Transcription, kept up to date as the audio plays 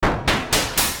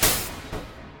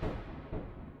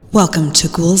Welcome to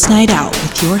Ghouls Night Out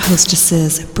with your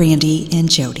hostesses, Brandy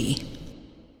and Jody.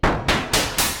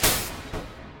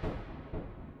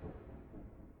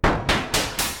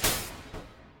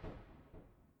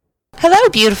 Hello,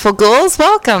 beautiful ghouls.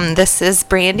 Welcome. This is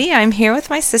Brandy. I'm here with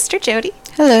my sister, Jody.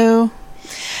 Hello.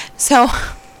 So,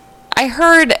 I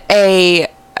heard a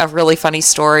really funny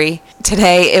story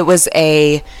today. It was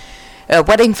a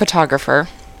wedding photographer,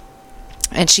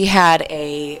 and she had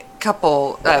a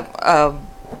couple,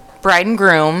 bride and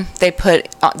groom. They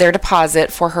put their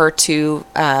deposit for her to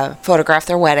photograph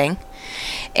their wedding,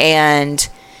 and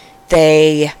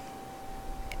they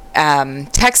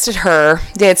texted her.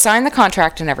 They had signed the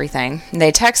contract and everything, and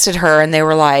they texted her and they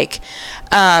were like,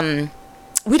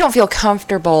 we don't feel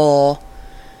comfortable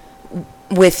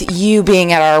with you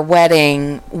being at our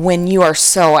wedding when you are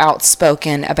so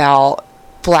outspoken about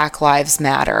Black Lives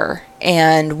Matter,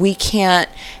 and we can't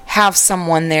have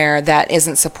someone there that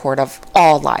isn't supportive of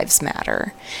all lives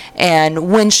matter, and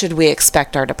when should we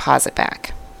expect our deposit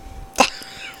back?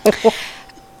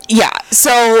 Yeah,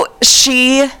 so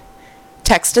she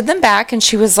texted them back and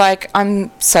she was like,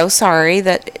 I'm so sorry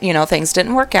that, things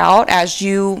didn't work out as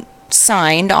you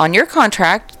signed on your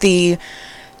contract. The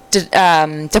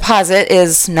deposit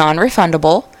is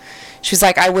non-refundable. She was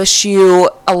like, I wish you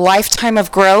a lifetime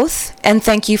of growth and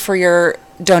thank you for your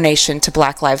donation to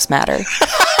Black Lives Matter.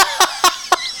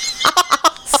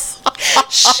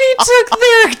 She took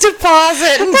their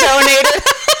deposit and donated.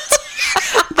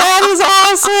 That is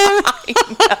awesome. I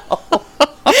know.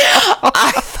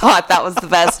 I thought that was the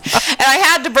best. And I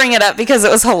had to bring it up because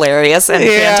it was hilarious and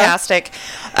fantastic.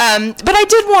 But I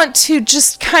did want to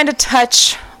just kind of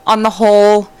touch on the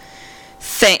whole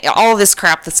thing, all of this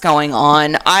crap that's going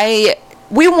on.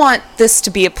 We want this to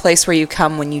be a place where you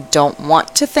come when you don't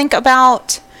want to think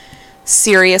about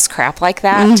serious crap like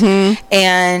that. Mm-hmm.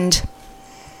 And,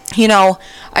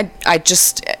 I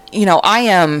just, I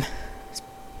am,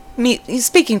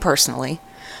 speaking personally,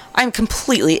 I'm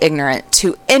completely ignorant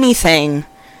to anything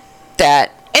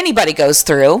that anybody goes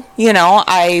through.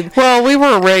 Well, we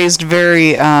were raised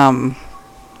very,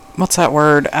 what's that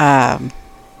word?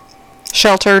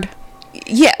 Sheltered.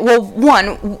 Yeah, well,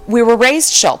 one, we were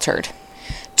raised sheltered.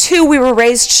 Two, we were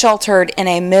raised sheltered in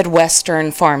a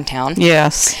Midwestern farm town.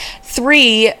 Yes.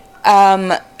 Three,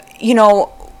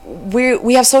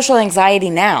 we have social anxiety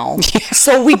now. Yeah.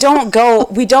 So we don't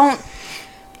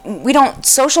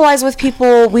socialize with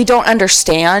people. We don't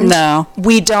understand. No.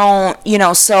 We don't,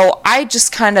 so I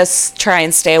just kind of try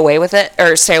and stay away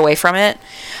from it.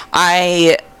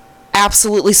 I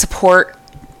absolutely support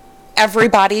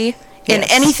everybody in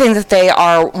anything that they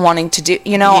are wanting to do.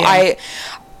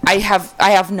 I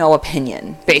have no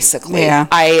opinion, basically. Yeah.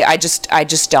 I just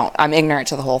don't. I'm ignorant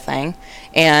to the whole thing.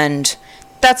 And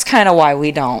that's kind of why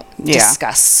we don't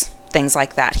discuss things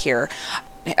like that here.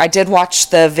 I did watch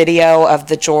the video of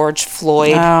the George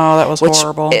Floyd. Oh, that was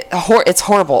horrible. It's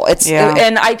horrible.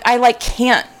 And I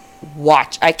can't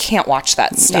watch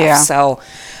that stuff. Yeah. So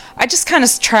I just kind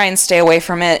of try and stay away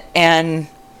from it and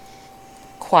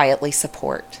quietly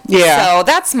support. Yeah. So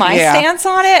that's my stance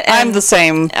on it. And I'm the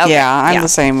same. Okay, I'm the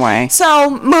same way. So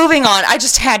moving on, I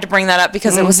just had to bring that up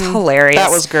because it was hilarious.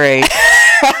 That was great.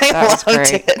 I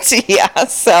loved it. Yeah.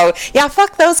 So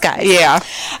fuck those guys. Yeah.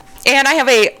 And I have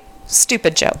a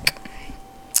stupid joke.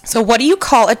 So what do you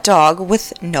call a dog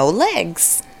with no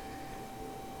legs?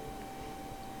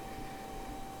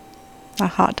 A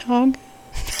hot dog?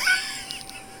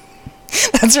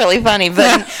 That's really funny,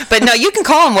 but no, you can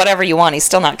call him whatever you want. He's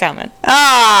still not coming.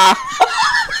 Ah,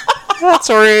 that's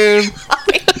rude.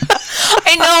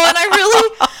 I know, and I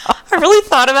really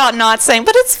thought about not saying,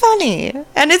 but it's funny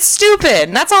and it's stupid.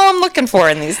 And that's all I'm looking for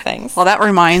in these things. Well, that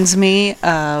reminds me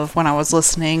of when I was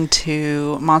listening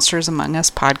to Monsters Among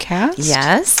Us podcast.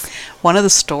 Yes. One of the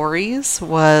stories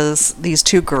was these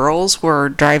two girls were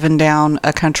driving down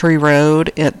a country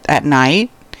road at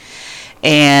night,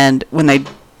 and when they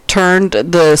turned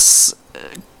this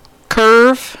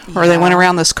curve, or they went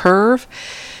around this curve,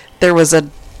 there was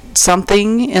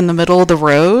something in the middle of the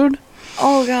road.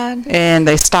 Oh, God. And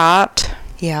they stopped.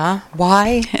 Yeah.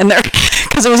 Why? And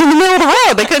because it was in the middle of the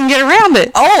road. They couldn't get around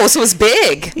it. Oh, so it was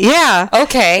big. Yeah.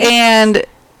 Okay. And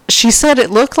she said it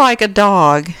looked like a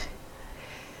dog,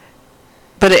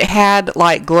 but it had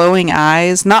like glowing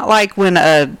eyes. Not like when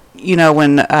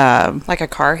like a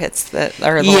car hits the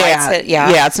lights hit.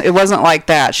 Yeah, it wasn't like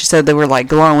that. She said they were like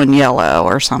glowing yellow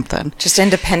or something. Just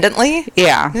independently?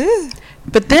 Yeah.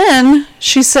 But then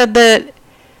she said that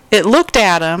it looked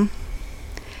at him,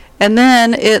 and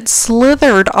then it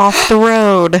slithered off the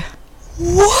road.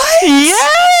 What?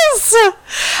 Yes!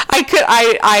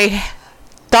 I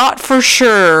thought for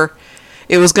sure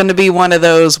it was going to be one of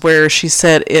those where she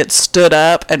said it stood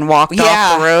up and walked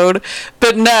off the road.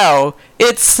 But no,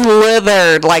 it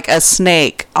slithered like a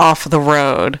snake off the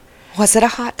road. Was it a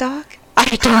hot dog?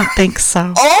 I don't think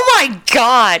so. Oh my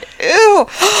God. Ew.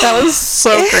 That was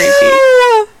so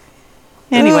creepy.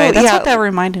 Anyway, Ooh, that's what that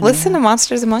reminded me Listen of. to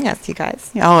Monsters Among Us, you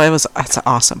guys. Oh, it's an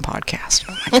awesome podcast.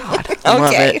 Oh my God. I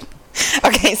love it.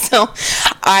 Okay, so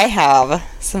I have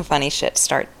some funny shit to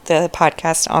start the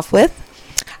podcast off with.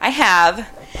 I have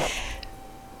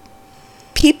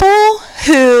people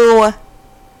who,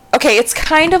 okay, it's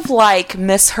kind of like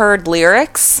misheard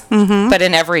lyrics, but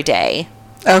in everyday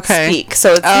speak.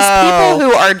 So it's these people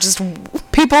who are just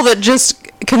people that just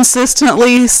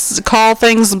consistently call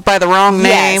things by the wrong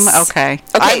name. Yes. Okay. Okay.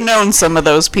 I've known some of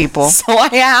those people. So I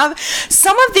have.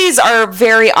 Some of these are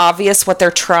very obvious what they're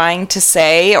trying to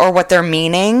say or what they're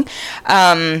meaning.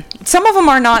 Some of them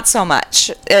are not so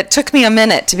much. It took me a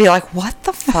minute to be like, what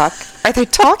the fuck are they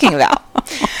talking about?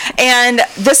 And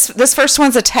this first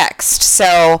one's a text.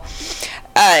 So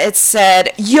it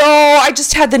said, yo, I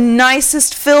just had the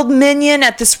nicest filled mignon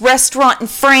at this restaurant in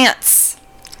France.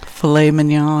 Filet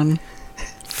mignon.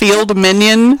 Field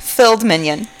mignon. Filled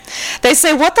mignon. They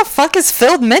say, what the fuck is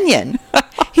filled mignon?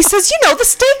 He says, you know, the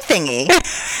steak thingy.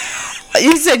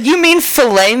 He said, you mean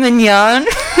filet mignon?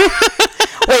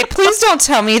 Wait, please don't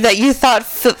tell me that you thought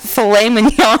filet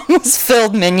mignon was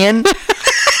filled mignon.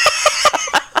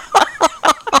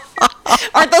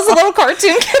 Aren't those the little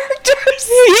cartoon characters?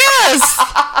 Yes.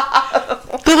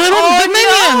 The little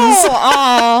minions.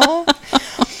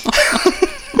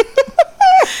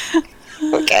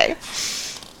 No. Okay.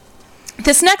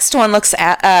 This next one looks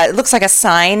like a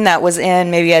sign that was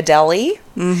in maybe a deli.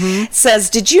 It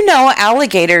says, did you know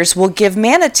alligators will give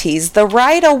manatees the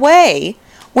right of way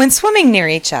when swimming near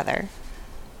each other?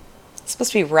 It's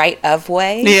supposed to be right of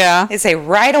way. Yeah. They say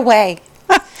right away.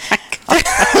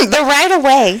 The right of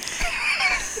way.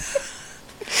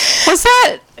 Was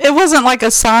that? It wasn't like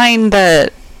a sign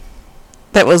that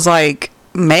was like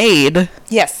made.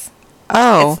 Yes.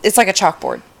 Oh. It's like a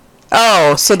chalkboard.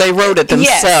 Oh, so they wrote it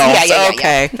themselves. Yes. Yeah.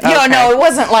 Okay. No, it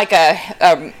wasn't like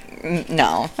a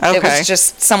no. Okay. It was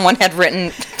just someone had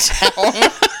written down.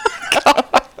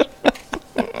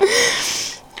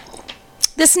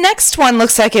 This next one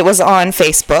looks like it was on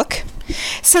Facebook.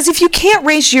 It says, if you can't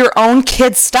raise your own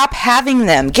kids, stop having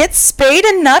them. Get spayed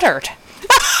and nuttered.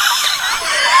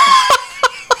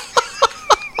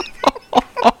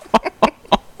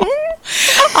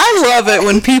 I love it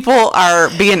when people are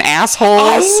being assholes.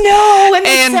 I know, and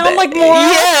they sound like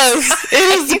morons. Yes,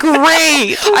 it is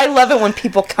great. I love it when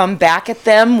people come back at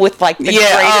them with like the greatest.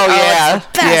 yeah, it's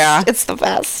the best. yeah. It's the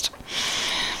best.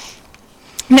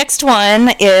 Next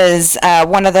one is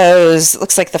one of those,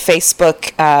 looks like the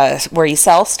Facebook where you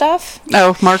sell stuff.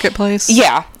 Oh, Marketplace?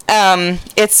 Yeah.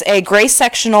 It's a gray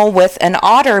sectional with an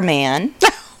otter man. Oh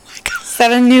my God. Is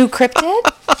that a new cryptid?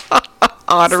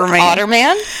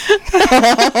 Otterman.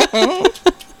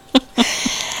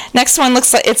 Next one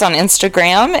looks like it's on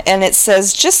Instagram, and it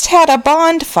says, just had a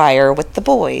bonfire with the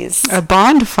boys. A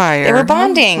bonfire. They were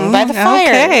bonding by the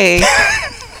fire. Okay.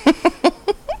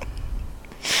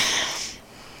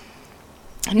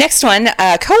 Next one,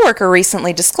 a coworker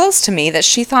recently disclosed to me that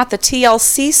she thought the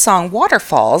TLC song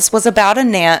Waterfalls was about a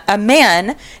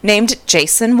man named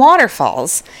Jason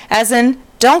Waterfalls, as in,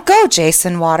 don't go,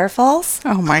 Jason Waterfalls.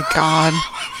 Oh my God.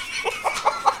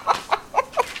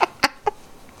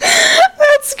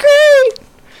 That's great.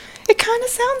 It kind of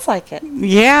sounds like it.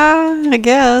 Yeah, I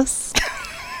guess.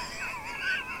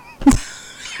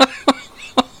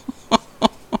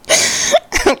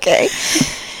 Okay.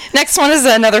 Next one is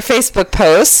another Facebook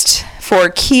post for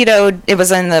keto. It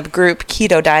was in the group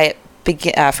Keto Diet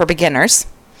for Beginners.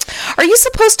 Are you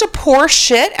supposed to pour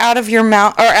shit out of your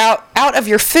mouth or out of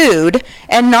your food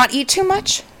and not eat too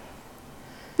much?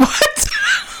 What?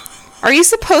 Are you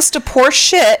supposed to pour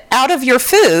shit out of your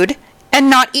food and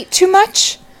not eat too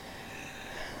much?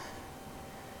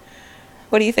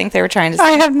 What do you think they were trying to say?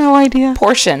 I have no idea.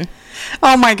 Portion.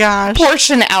 Oh my gosh.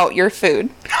 Portion out your food.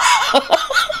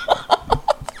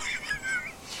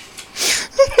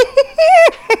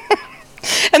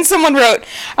 And someone wrote,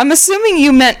 I'm assuming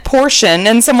you meant portion.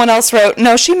 And someone else wrote,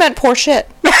 no, she meant poor shit.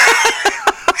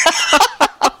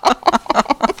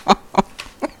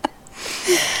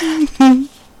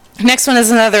 Next one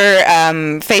is another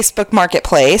Facebook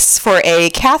marketplace for a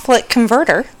Catholic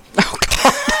converter. Oh,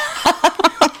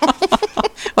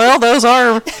 God. Well, those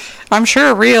are, I'm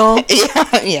sure, real.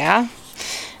 Yeah.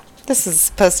 This is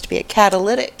supposed to be a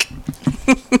catalytic,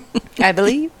 I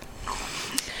believe.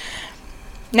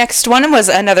 Next one was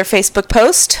another Facebook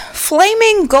post.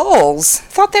 Flaming goals.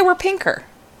 Thought they were pinker.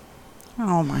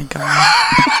 Oh my God.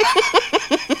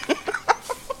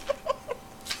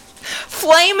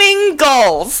 Flaming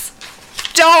gulls.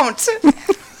 Don't.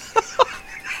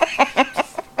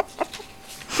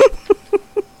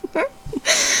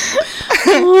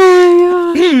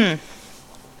 Oh my God.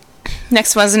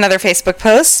 Next one's another Facebook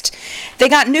post. They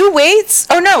got new weights.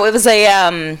 Oh no, it was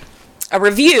a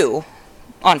review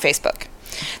on Facebook.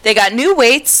 They got new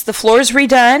weights. The floor's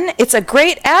redone. It's a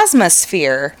great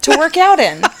atmosphere to work out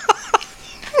in.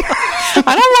 I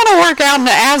don't want to work out in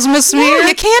the atmosphere. No,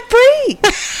 you can't breathe.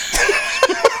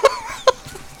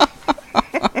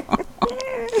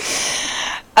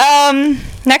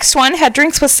 Next one, had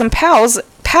drinks with some pals,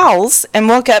 and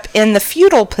woke up in the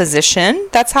fetal position.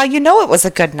 That's how you know it was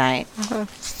a good night.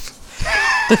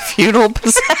 The fetal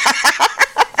position.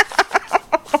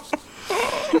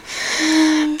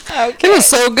 Okay. It was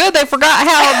so good they forgot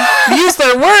how to use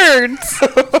their words.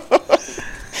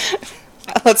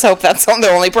 Let's hope that's not the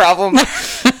only problem.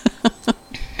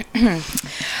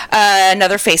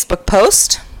 Another Facebook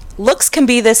post. Looks can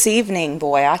be this evening,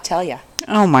 boy, I tell ya.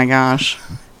 Oh my gosh.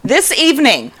 This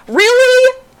evening.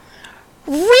 Really?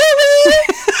 Really?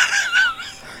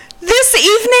 This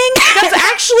evening? That's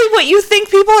actually what you think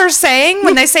people are saying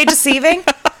when they say deceiving?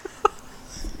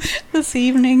 This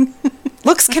evening.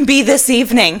 Looks can be this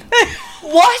evening.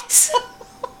 What?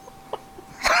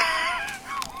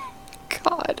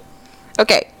 God.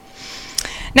 Okay.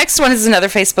 Next one is another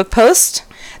Facebook post.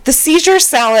 The Caesar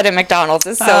salad at McDonald's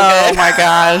is so good. Oh my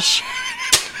gosh.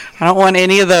 I don't want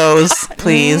any of those,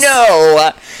 please.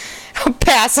 No.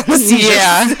 Pass on the Caesar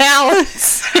Yeah.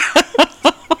 salads.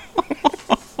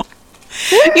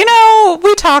 You know,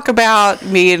 we talk about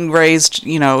being raised,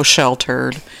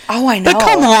 sheltered. Oh, I know. But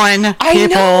come on, people. I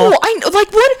know.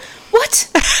 Like, what?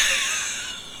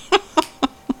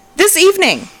 This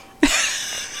evening.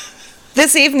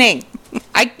 This evening.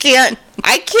 I can't.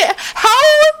 How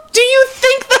do you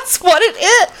think that's what it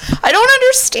is? I don't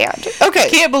understand. Okay. I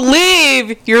can't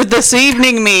believe you're this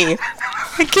evening me.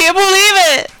 I can't believe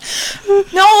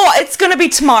it. No, it's going to be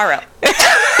tomorrow.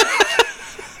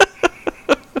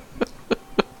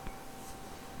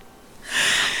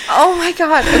 Oh my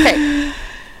God. Okay.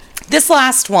 This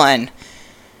last one.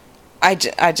 I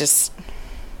just.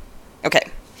 Okay.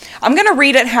 I'm going to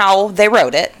read it how they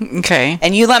wrote it. Okay.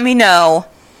 And you let me know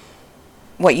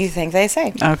what you think they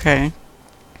say. Okay.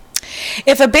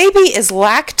 If a baby is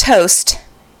lactose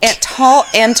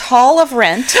and tall of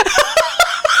rent,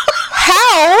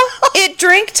 how it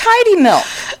drink tidy milk?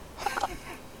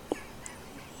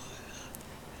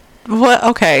 What?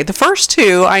 Okay. The first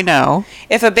two I know.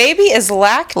 If a baby is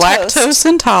Lactose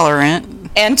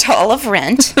intolerant. and tall of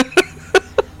rent,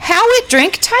 how it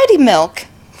drink tidy milk?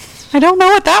 I don't know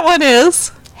what that one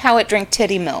is. How it drink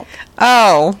titty milk.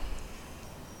 Oh.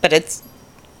 But it's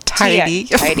Tidy.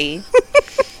 tidy.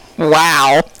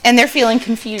 Wow. And they're feeling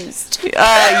confused.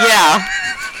 Yeah.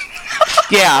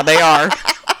 Yeah, they are.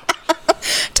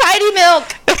 Tidy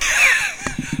milk.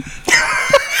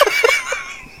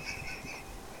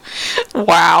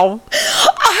 Wow.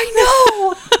 I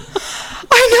know.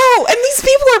 And these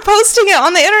people are posting it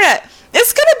on the internet.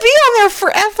 It's going to be on there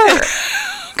forever.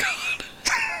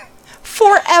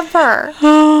 Forever.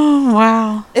 Oh,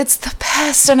 wow. It's the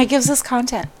best, and it gives us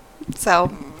content.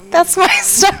 So, that's my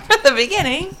stuff at the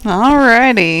beginning.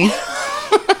 Alrighty.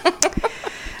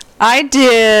 I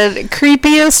did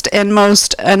creepiest and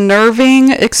most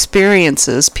unnerving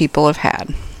experiences people have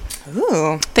had.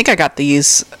 Ooh. I think I got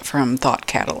these from Thought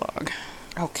Catalog.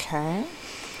 Okay.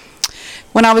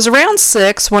 When I was around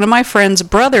 6, one of my friend's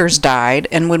brothers died,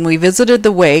 and when we visited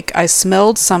the wake, I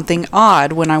smelled something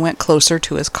odd when I went closer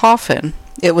to his coffin.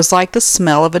 It was like the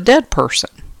smell of a dead person.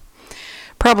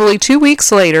 Probably 2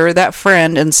 weeks later, that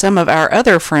friend and some of our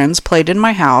other friends played in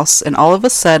my house, and all of a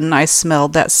sudden I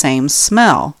smelled that same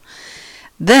smell.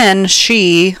 Then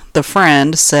she, the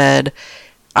friend, said,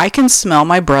 "I can smell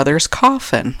my brother's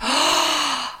coffin."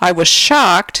 I was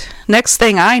shocked. Next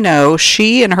thing I know,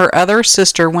 she and her other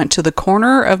sister went to the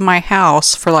corner of my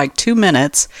house for like 2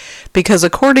 minutes because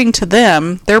according to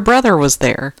them, their brother was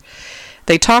there.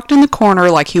 They talked in the corner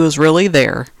like he was really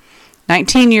there.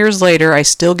 19 years later, I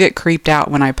still get creeped out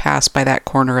when I pass by that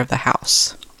corner of the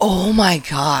house. Oh my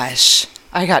gosh.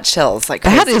 I got chills. Like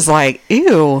That crazy. is like,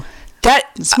 ew. That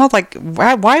It smelled like,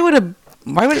 why would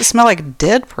it smell like a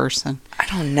dead person? I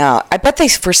don't know. I bet they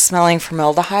were smelling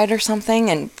formaldehyde or something,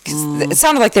 and 'cause it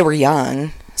sounded like they were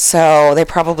young, so they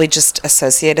probably just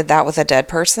associated that with a dead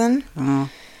person.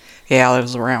 Yeah, it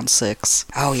was around 6.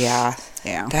 Oh yeah,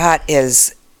 Yeah. that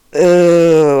is.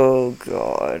 Oh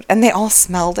god, and they all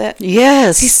smelled it.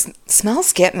 Yes. These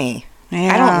smells get me.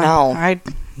 Yeah, I don't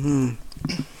know.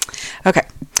 Okay.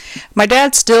 My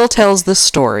dad still tells this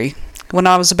story. When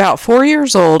I was about 4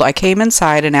 years old, I came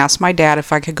inside and asked my dad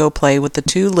if I could go play with the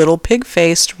two little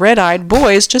pig-faced, red-eyed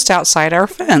boys just outside our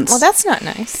fence. Well, that's not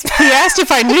nice. He asked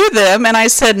if I knew them, and I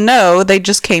said no, they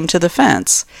just came to the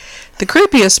fence. The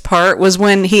creepiest part was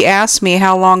when he asked me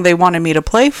how long they wanted me to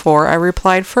play for. I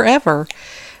replied, forever.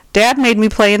 Dad made me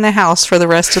play in the house for the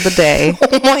rest of the day.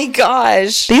 Oh my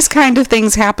gosh. These kind of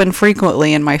things happen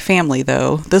frequently in my family,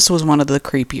 though. This was one of the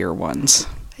creepier ones.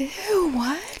 Ew,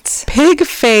 what?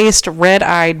 Pig-faced,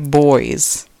 red-eyed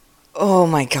boys. Oh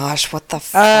my gosh, what the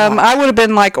fuck? I would have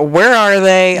been like, where are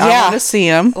they? I Yeah. want to see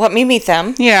them. Let me meet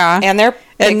them. Yeah. And their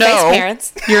And pig-faced no,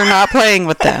 parents. you're not playing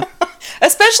with them.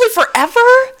 Especially forever?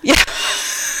 Yeah.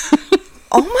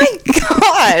 Oh my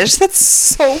gosh, that's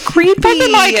so creepy. I've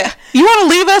been like, you want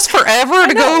to leave us forever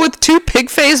to go know. with two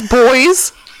pig-faced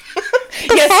boys?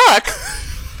 The Yes. fuck?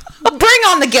 Bring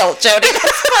on the guilt, Jody.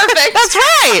 That's perfect. That's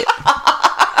right.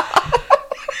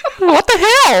 What the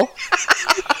hell?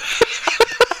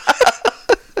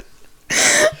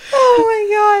 Oh my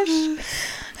gosh.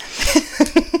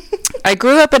 I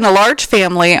grew up in a large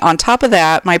family. On top of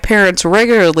that, my parents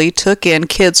regularly took in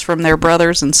kids from their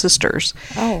brothers and sisters.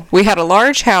 Oh. We had a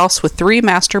large house with 3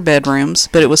 master bedrooms,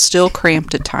 but it was still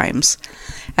cramped at times.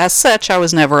 As such, I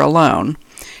was never alone.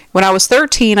 When I was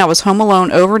 13, I was home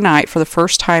alone overnight for the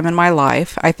first time in my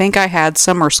life. I think I had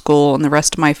summer school and the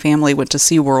rest of my family went to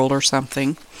SeaWorld or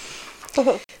something.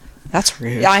 That's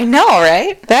rude. I know,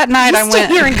 right? That night I Stay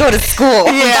went... here and go to school.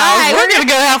 Yeah, Bye. we're going to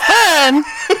go have fun.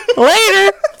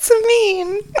 Later. That's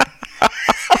mean.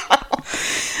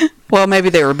 Well, maybe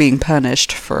they were being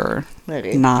punished for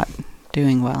Maybe. not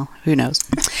doing well. Who knows?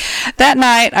 That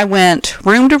night, I went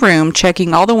room to room,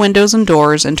 checking all the windows and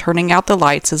doors and turning out the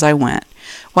lights as I went.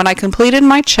 When I completed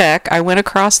my check, I went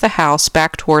across the house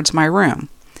back towards my room.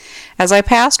 As I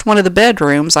passed one of the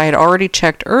bedrooms I had already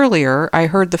checked earlier, I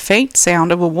heard the faint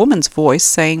sound of a woman's voice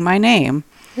saying my name.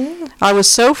 I was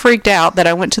so freaked out that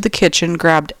I went to the kitchen,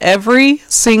 grabbed every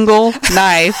single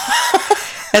knife,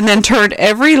 and then turned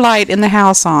every light in the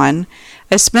house on.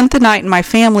 I spent the night in my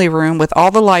family room with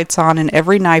all the lights on and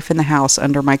every knife in the house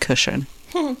under my cushion.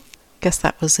 Guess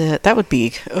that was it. That would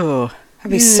be, That'd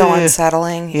be so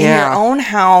unsettling. In Yeah. your own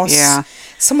house. Yeah.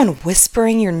 Someone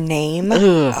whispering your name.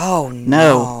 Ugh. Oh,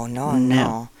 No.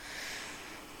 no.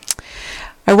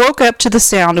 I woke up to the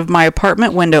sound of my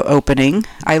apartment window opening.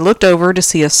 I looked over to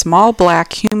see a small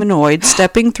black humanoid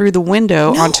stepping through the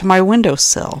window onto my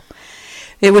windowsill.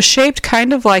 It was shaped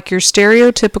kind of like your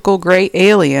stereotypical gray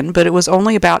alien, but it was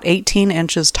only about 18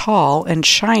 inches tall and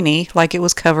shiny like it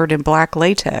was covered in black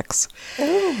latex.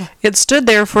 Ooh. It stood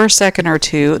there for a second or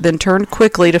two, then turned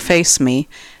quickly to face me.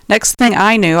 Next thing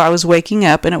I knew, I was waking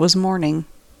up and it was morning.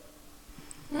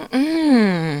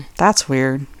 That's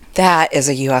weird. That is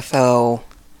a UFO.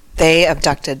 They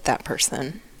abducted that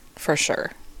person, for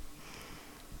sure.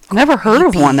 Never heard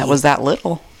of one that was that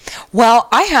little. Well,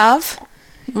 I have.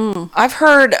 I've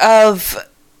heard of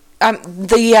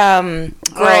the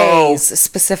Greys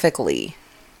specifically.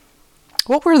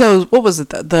 What were those? What was it?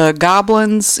 The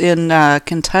goblins in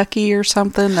Kentucky or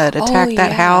something that attacked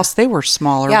that yeah. house? They were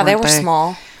smaller. Yeah, they weren't were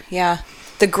small. Yeah,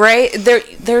 the Grey.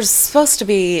 There's supposed to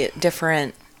be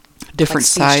different Different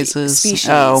sizes. Species.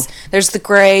 Oh, There's the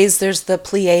Greys. There's the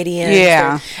Pleiadians.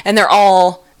 Yeah. and they're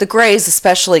all the Greys,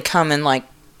 especially come in like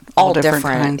all different.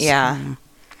 kinds. Yeah.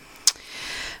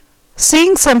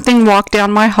 Seeing something walk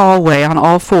down my hallway on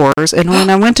all fours, and when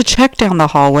I went to check down the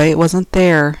hallway, it wasn't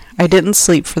there. I didn't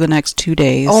sleep for the next 2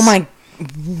 days. Oh my.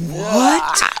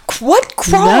 What? What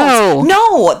crawls?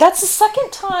 No, that's the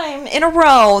second time in a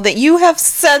row that you have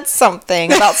said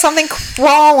something about something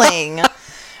crawling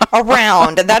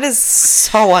around. That is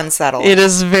so unsettling. It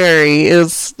is very.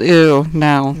 Ew.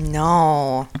 No.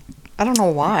 No. I don't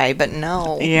know why, but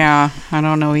no. Yeah, I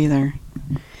don't know either.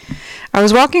 I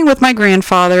was walking with my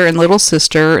grandfather and little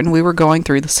sister, and we were going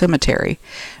through the cemetery.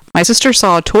 My sister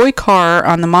saw a toy car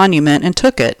on the monument and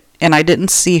took it, and I didn't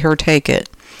see her take it.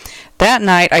 That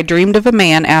night, I dreamed of a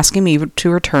man asking me to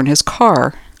return his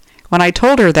car. When I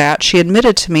told her that, she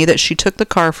admitted to me that she took the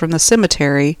car from the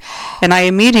cemetery, and I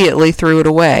immediately threw it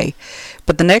away.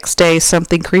 But the next day,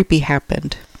 something creepy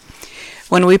happened.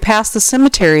 When we passed the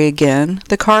cemetery again,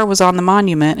 the car was on the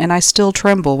monument, and I still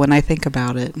tremble when I think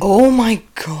about it. Oh my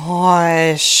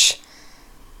gosh.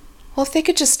 Well, if they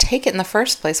could just take it in the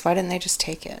first place, why didn't they just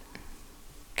take it?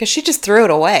 Because she just threw it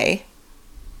away.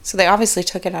 So they obviously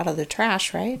took it out of the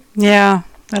trash, right? Yeah,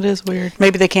 that is weird.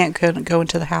 Maybe they can't go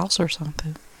into the house or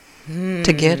something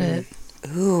to get it.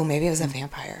 Ooh, maybe it was a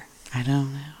vampire. I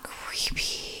don't know.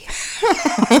 Creepy.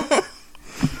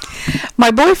 My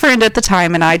boyfriend at the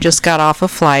time and I just got off a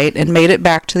flight and made it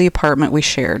back to the apartment we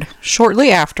shared.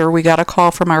 Shortly after, we got a call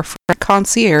from our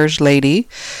concierge lady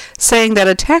saying that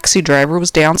a taxi driver was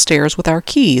downstairs with our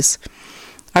keys.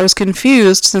 I was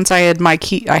confused since I had my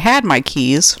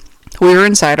keys. We were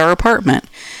inside our apartment.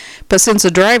 But since the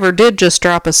driver did just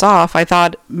drop us off, I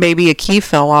thought maybe a key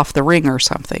fell off the ring or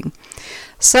something.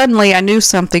 Suddenly, I knew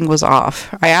something was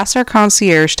off. I asked our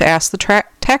concierge to ask the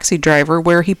taxi driver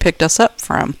where he picked us up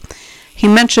from. He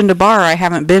mentioned a bar I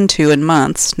haven't been to in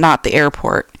months, not the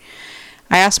airport.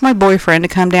 I asked my boyfriend to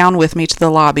come down with me to the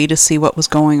lobby to see what was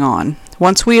going on.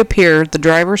 Once we appeared, the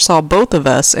driver saw both of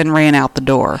us and ran out the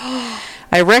door.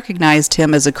 I recognized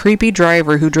him as a creepy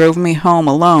driver who drove me home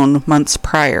alone months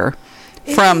prior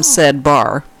from said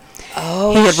bar.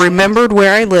 Oh, he had remembered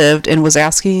where I lived and was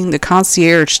asking the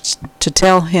concierge to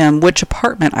tell him which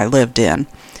apartment I lived in.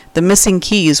 The missing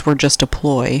keys were just a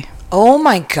ploy. Oh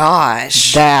my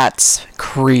gosh. That's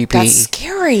creepy. That's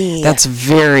scary. That's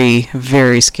very,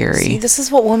 very scary. See, this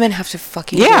is what women have to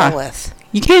fucking deal with.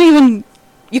 You can't even...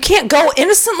 You can't go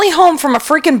innocently home from a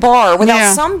freaking bar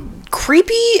without some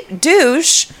creepy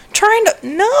douche trying to...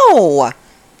 No.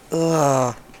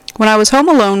 Ugh. When I was home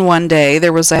alone one day,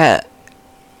 there was a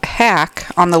hack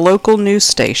on the local news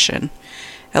station.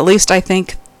 At least I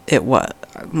think it was.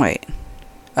 Wait.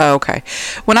 Oh, okay.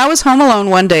 When I was home alone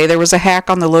one day, there was a hack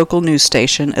on the local news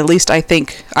station. At least I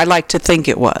like to think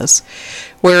it was,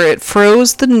 where it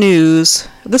froze the news.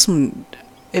 This one,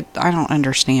 I don't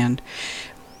understand.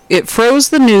 It froze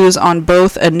the news on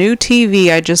both a new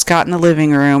TV I just got in the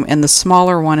living room and the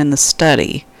smaller one in the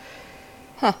study.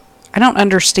 Huh. I don't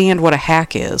understand what a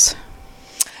hack is.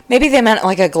 Maybe they meant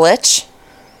like a glitch.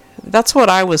 That's what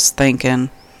I was thinking.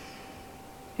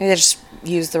 Maybe they just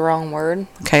used the wrong word.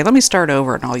 Okay, let me start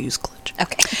over and I'll use glitch.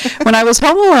 Okay. When I was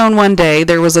home alone one day,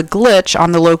 there was a glitch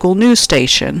on the local news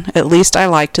station. At least I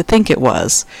like to think it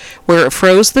was, where it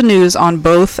froze the news on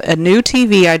both a new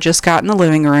TV I just got in the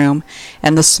living room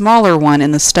and the smaller one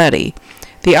in the study.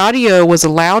 The audio was a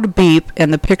loud beep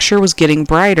and the picture was getting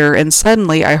brighter, and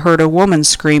suddenly I heard a woman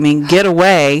screaming, "Get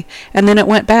away," and then it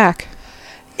went back.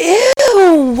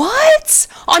 Ew, what?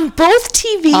 On both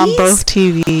TVs? On both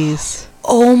TVs.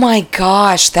 Oh my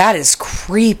gosh, that is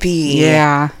creepy.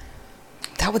 Yeah.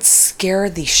 That would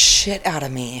scare the shit out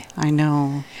of me. I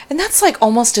know. And that's like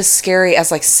almost as scary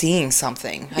as like seeing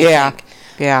something. I think.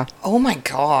 Yeah. Oh my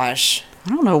gosh. I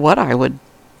don't know what I would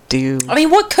do. I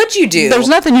mean, what could you do? There's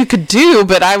nothing you could do,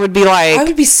 but I would be like... I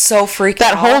would be so freaked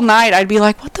out. That whole night, I'd be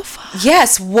like, what the fuck?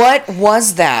 Yes, what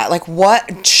was that? Like,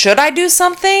 what? Should I do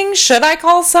something? Should I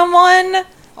call someone?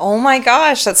 Oh my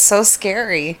gosh, that's so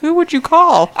scary. Who would you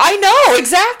call? I know,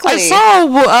 exactly. I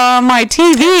saw my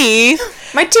TV.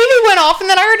 My TV went off and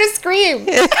then I heard a scream.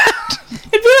 It'd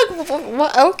be like,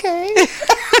 what? Okay.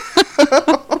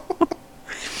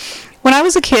 When I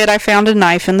was a kid, I found a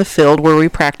knife in the field where we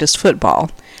practiced football.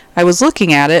 I was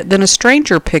looking at it, then a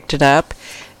stranger picked it up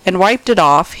and wiped it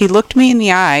off. He looked me in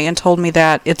the eye and told me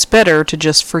that it's better to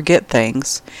just forget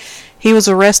things. He was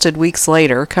arrested weeks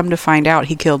later. Come to find out,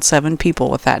 he killed 7 people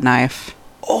with that knife.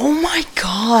 Oh my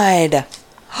god.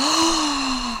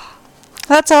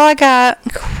 That's all I got.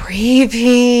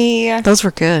 Creepy. Those were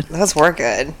good. Those were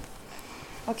good.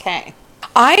 Okay.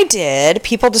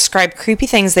 People describe creepy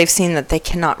things they've seen that they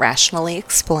cannot rationally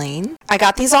explain. I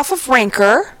got these off of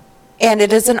Ranker, and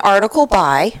it is an article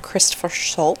by Christopher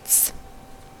Schultz.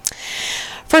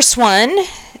 First one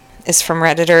is from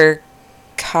Redditor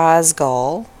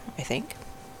Kazgal, I think.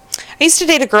 I used to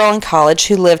date a girl in college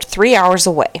who lived 3 hours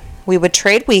away. We would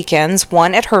trade weekends,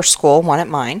 one at her school, one at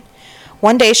mine.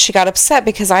 One day she got upset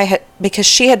because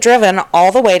she had driven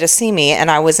all the way to see me,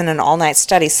 and I was in an all-night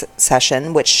study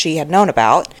session, which she had known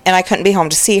about, and I couldn't be home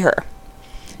to see her.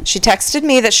 She texted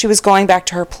me that she was going back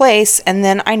to her place, and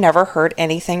then I never heard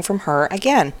anything from her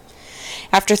again.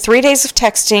 After 3 days of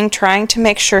texting, trying to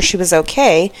make sure she was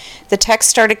okay, the text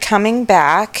started coming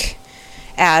back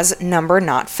as number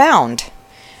not found.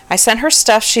 I sent her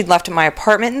stuff she'd left at my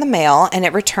apartment in the mail, and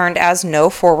it returned as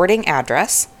no forwarding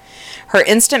address. Her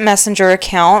instant messenger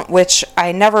account, which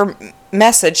I never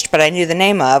messaged but I knew the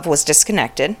name of, was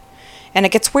disconnected. And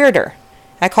it gets weirder.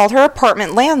 I called her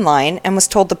apartment landline and was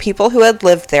told the people who had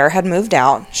lived there had moved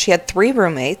out. She had 3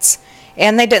 roommates,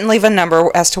 and they didn't leave a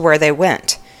number as to where they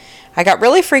went. I got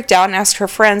really freaked out and asked her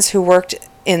friends who worked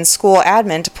in school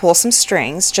admin to pull some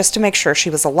strings just to make sure she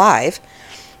was alive.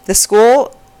 The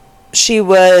school she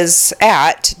was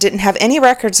at didn't have any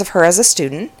records of her as a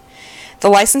student. The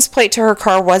license plate to her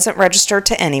car wasn't registered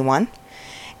to anyone.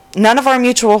 None of our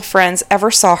mutual friends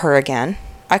ever saw her again.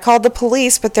 I called the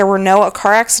police, but there were no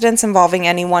car accidents involving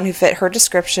anyone who fit her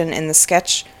description in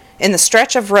in the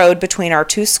stretch of road between our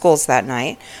two schools that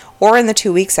night, or in the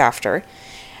 2 weeks after.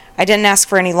 I didn't ask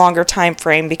for any longer time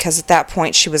frame because at that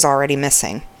point she was already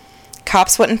missing.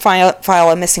 Cops wouldn't file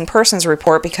a missing persons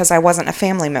report because I wasn't a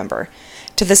family member.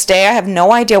 To this day, I have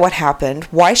no idea what happened,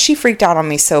 why she freaked out on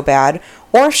me so bad,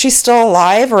 or if she's still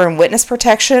alive or in witness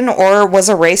protection, or was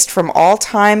erased from all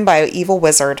time by an evil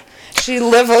wizard. She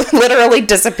literally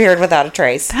disappeared without a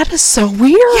trace. That is so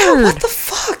weird. Yeah, what the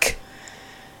fuck?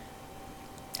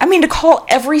 I mean, to call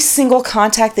every single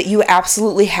contact that you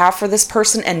absolutely have for this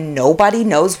person and nobody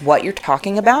knows what you're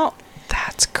talking about?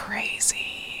 That's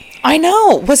crazy. I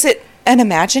know. Was it an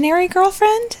imaginary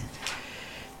girlfriend?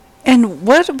 And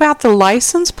what about the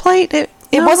license plate? It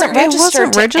wasn't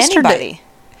registered to registered anybody.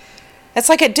 It's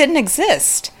like it didn't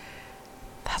exist.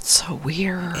 That's so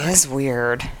weird. It is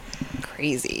weird.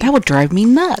 Crazy. That would drive me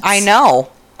nuts. I know.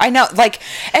 Like,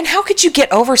 and how could you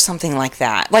get over something like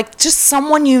that? Like, just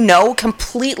someone you know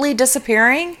completely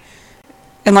disappearing?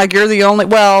 And like you're the only,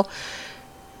 well,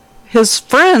 his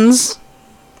friends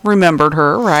remembered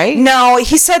her, right? No,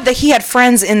 he said that he had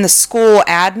friends in the school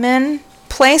admin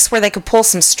place where they could pull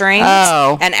some strings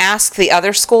and ask the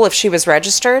other school if she was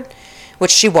registered,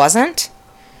 which she wasn't.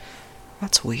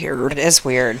 That's weird. It is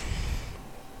weird.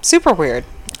 Super weird.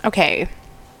 Okay.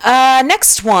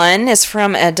 Next one is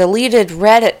from a deleted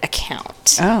Reddit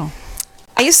account. Oh.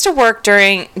 I used to work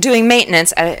doing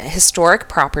maintenance at historic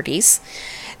properties.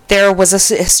 There was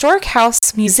a historic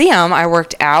house museum I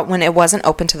worked at when it wasn't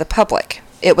open to the public.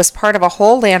 It was part of a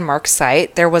whole landmark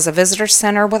site. There was a visitor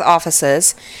center with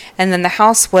offices, and then the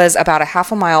house was about a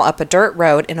half a mile up a dirt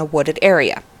road in a wooded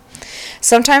area.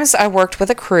 Sometimes I worked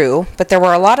with a crew, but there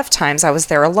were a lot of times I was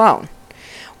there alone.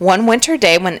 One winter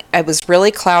day when it was really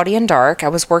cloudy and dark, I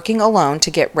was working alone to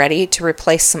get ready to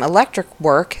replace some electric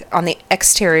work on the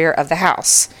exterior of the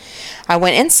house. I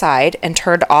went inside and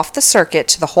turned off the circuit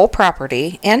to the whole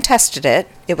property and tested it.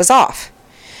 It was off.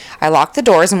 I locked the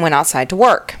doors and went outside to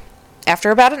work.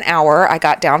 After about an hour, I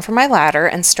got down from my ladder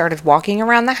and started walking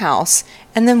around the house,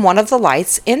 and then one of the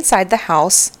lights inside the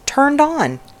house turned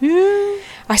on.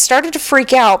 I started to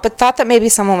freak out, but thought that maybe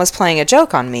someone was playing a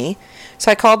joke on me.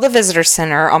 So I called the visitor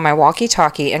center on my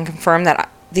walkie-talkie and confirmed that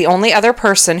the only other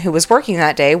person who was working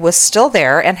that day was still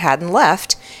there and hadn't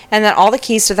left, and that all the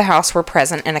keys to the house were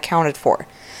present and accounted for.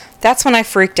 That's when I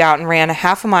freaked out and ran a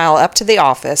half a mile up to the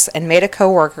office and made a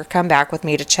coworker come back with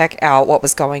me to check out what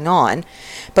was going on.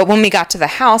 But when we got to the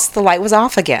house, the light was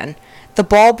off again. The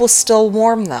bulb was still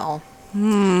warm, though.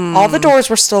 All the doors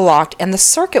were still locked, and the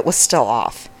circuit was still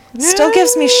off. Still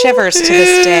gives me shivers to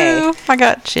this day. I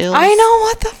got chills. I know,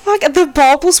 what the fuck? The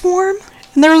bulb was warm?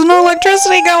 And there was no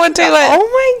electricity going to it.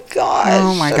 Oh my gosh.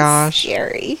 Oh my gosh.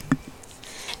 Scary.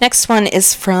 Next one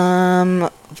is from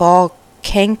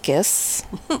Volcancus.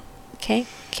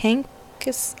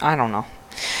 Cancus? I don't know.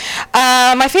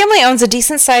 My family owns a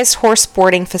decent-sized horse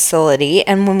boarding facility,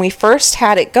 and when we first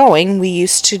had it going, we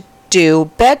used to do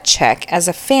bed check as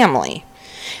a family.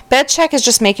 Bed check is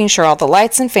just making sure all the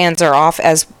lights and fans are off,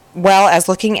 as well as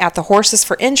looking at the horses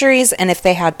for injuries and if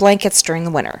they had blankets during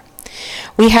the winter.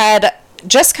 We had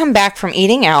just come back from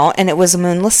eating out, and it was a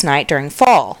moonless night during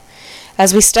fall.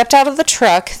 As we stepped out of the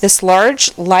truck, this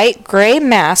large, light gray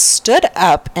mass stood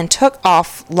up and took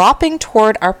off, lopping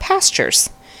toward our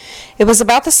pastures. It was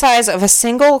about the size of a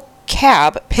single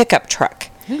cab pickup truck.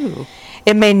 Ooh.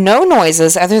 It made no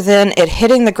noises other than it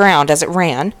hitting the ground as it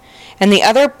ran, and the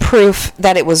other proof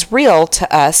that it was real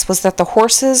to us was that the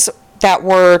horses that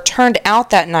were turned out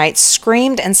that night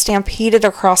screamed and stampeded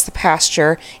across the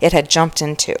pasture it had jumped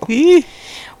into.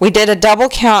 We did a double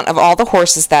count of all the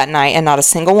horses that night, and not a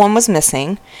single one was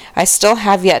missing. I still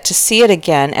have yet to see it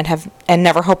again, and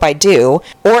never hope I do,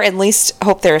 or at least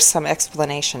hope there is some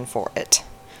explanation for it.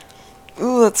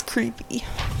 Ooh, that's creepy.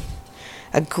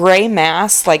 A gray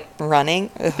mass, like,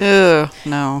 running. Ugh. Ugh,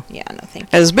 no. Yeah, no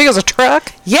thank you. As big as a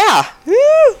truck? Yeah.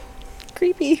 Ooh,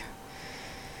 creepy.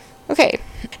 Okay.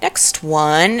 Next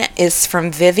one is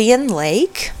from Vivian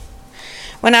Lake.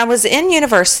 When I was in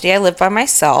university, I lived by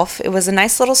myself. It was a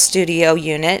nice little studio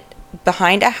unit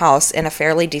behind a house in a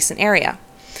fairly decent area.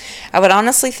 I would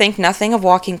honestly think nothing of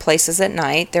walking places at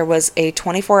night. There was a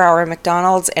 24-hour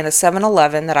McDonald's and a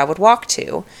 7-Eleven that I would walk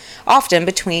to, often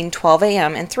between 12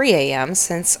 a.m. and 3 a.m.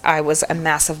 since I was a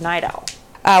massive night owl.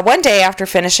 One day after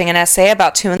finishing an essay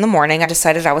about 2 in the morning, I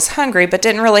decided I was hungry but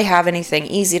didn't really have anything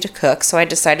easy to cook, so I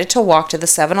decided to walk to the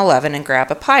 7-Eleven and grab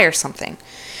a pie or something.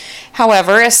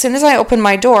 However, as soon as I opened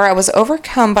my door, I was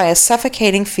overcome by a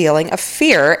suffocating feeling of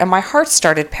fear, and my heart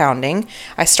started pounding.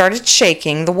 I started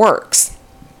shaking the works.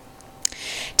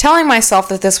 Telling myself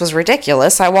that this was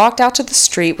ridiculous, I walked out to the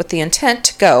street with the intent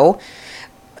to go,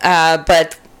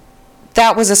 but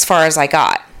that was as far as I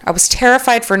got. I was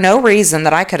terrified for no reason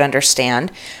that I could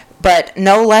understand, but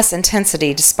no less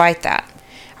intensity despite that.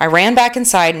 I ran back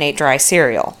inside and ate dry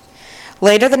cereal.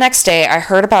 Later the next day, I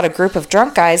heard about a group of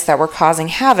drunk guys that were causing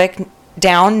havoc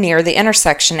down near the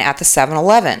intersection at the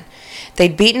 7-Eleven.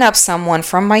 They'd beaten up someone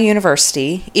from my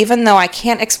university. Even though I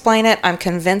can't explain it, I'm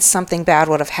convinced something bad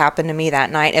would have happened to me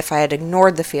that night if I had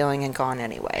ignored the feeling and gone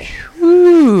anyway.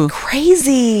 Ooh.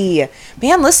 Crazy.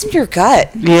 Man, listen to your gut.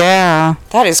 Yeah.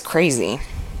 That is crazy.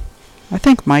 I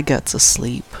think my gut's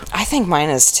asleep. I think mine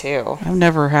is too. I've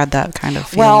never had that kind of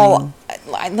feeling. Well,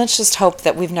 let's just hope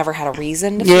that we've never had a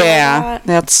reason to feel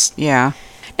that. Yeah.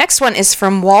 Next one is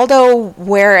from Waldo,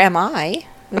 Where Am I?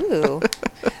 Ooh,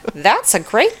 that's a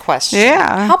great question.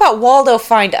 Yeah. How about Waldo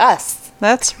Find Us?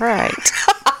 That's right.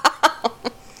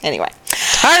 Anyway.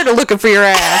 Tired of looking for your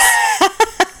ass.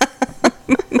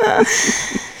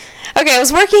 Okay, I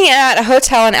was working at a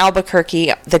hotel in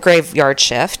Albuquerque, the graveyard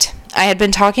shift. I had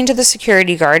been talking to the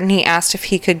security guard, and he asked if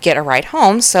he could get a ride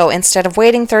home, so instead of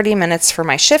waiting 30 minutes for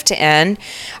my shift to end,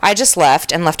 I just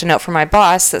left and left a note for my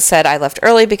boss that said I left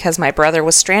early because my brother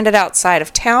was stranded outside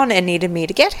of town and needed me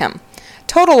to get him.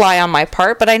 Total lie on my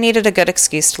part, but I needed a good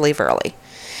excuse to leave early.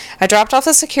 I dropped off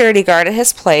the security guard at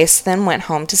his place, then went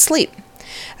home to sleep.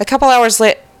 A couple hours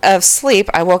of sleep,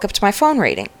 I woke up to my phone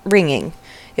ringing.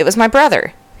 It was my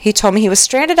brother. He told me he was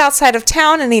stranded outside of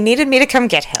town and he needed me to come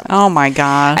get him. Oh my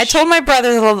gosh. I told my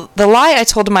brother the lie I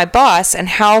told to my boss and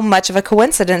how much of a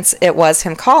coincidence it was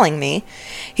him calling me.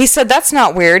 He said, "That's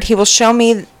not weird. He will show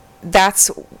me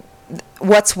that's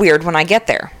what's weird when I get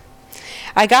there."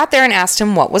 I got there and asked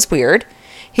him what was weird.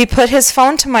 He put his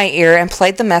phone to my ear and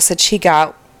played the message he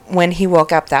got when he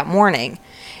woke up that morning.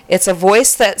 It's a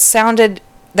voice that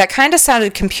kind of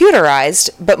sounded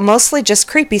computerized, but mostly just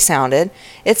creepy sounded.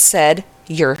 It said,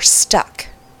 "You're stuck."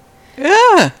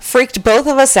 Yeah. Freaked both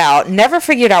of us out. Never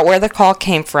figured out where the call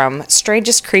came from.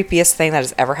 Strangest, creepiest thing that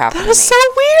has ever happened to me. That is so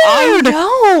weird. I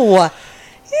know.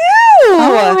 Ew.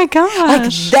 Oh my gosh.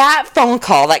 Like that phone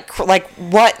call. Like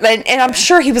what? And I'm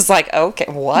sure he was like, okay,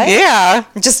 what? Yeah.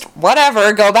 Just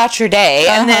whatever. Go about your day.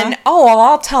 And then,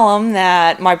 I'll tell him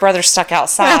that my brother's stuck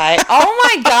outside.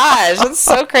 Oh my gosh. That's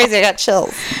so crazy. I got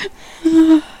chills.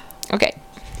 Okay.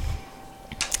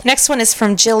 Next one is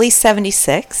from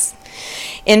Jilly76.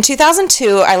 In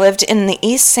 2002, I lived in the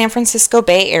East San Francisco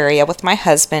Bay Area with my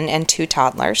husband and 2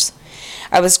 toddlers.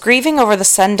 I was grieving over the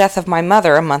sudden death of my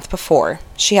mother a month before.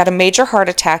 She had a major heart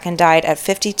attack and died at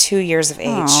 52 years of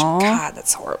age. Aww. God,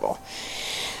 that's horrible.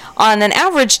 On an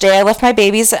average day, I left my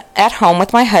babies at home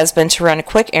with my husband to run a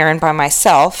quick errand by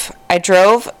myself. I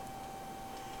drove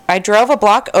a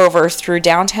block over through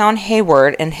downtown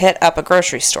Hayward and hit up a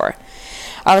grocery store.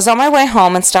 I was on my way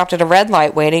home and stopped at a red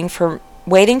light waiting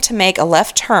to make a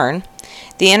left turn.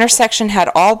 The intersection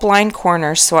had all blind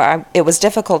corners, so it was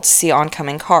difficult to see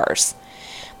oncoming cars.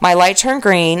 My light turned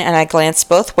green, and I glanced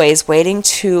both ways, waiting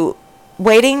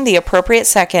the appropriate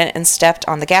second, and stepped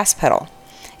on the gas pedal.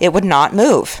 It would not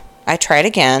move. I tried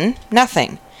again.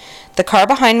 Nothing. The car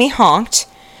behind me honked.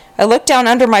 I looked down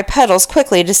under my pedals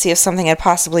quickly to see if something had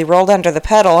possibly rolled under the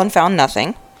pedal and found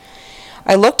nothing.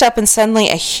 I looked up and suddenly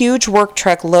a huge work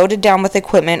truck loaded down with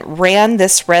equipment ran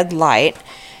this red light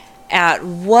at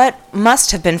what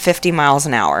must have been 50 miles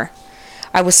an hour.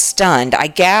 I was stunned. I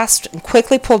gasped and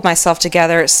quickly pulled myself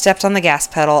together, stepped on the gas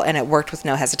pedal, and it worked with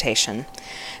no hesitation.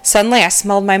 Suddenly I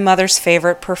smelled my mother's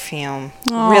favorite perfume.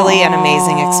 Aww. Really an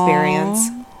amazing experience.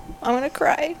 I'm going to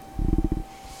cry.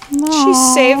 Aww. She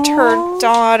saved her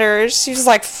daughters. She was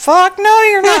like, "Fuck no,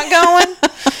 you're not going."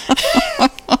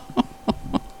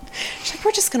 She's like,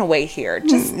 "We're just going to wait here.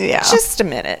 Just a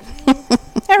minute.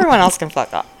 Everyone else can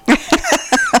fuck off."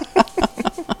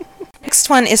 Next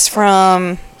one is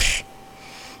from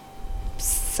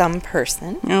some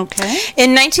person. Okay.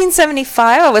 In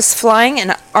 1975, I was flying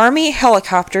an Army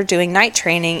helicopter doing night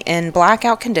training in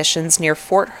blackout conditions near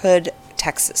Fort Hood,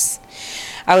 Texas.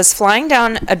 I was flying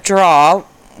down a draw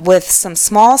with some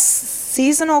small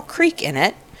seasonal creek in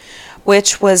it,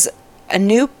 which was a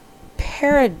new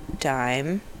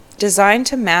paradigm designed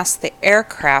to mask the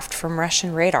aircraft from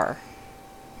Russian radar.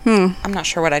 I'm not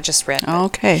sure what I just read.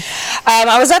 Okay.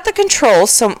 I was at the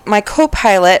controls, so my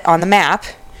co-pilot on the map.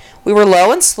 We were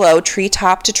low and slow,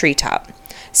 treetop to treetop.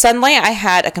 Suddenly, I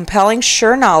had a compelling,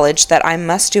 sure knowledge that I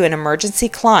must do an emergency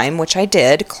climb, which I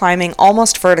did, climbing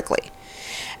almost vertically.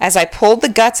 As I pulled the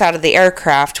guts out of the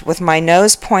aircraft, with my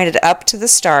nose pointed up to the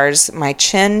stars, in my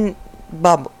chin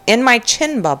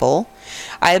bubble,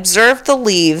 I observed the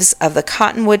leaves of the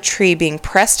cottonwood tree being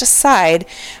pressed aside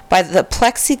by the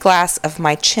plexiglass of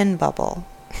my chin bubble.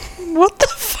 What the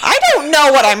fuck? I don't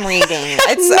know what I'm reading.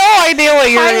 It's no idea what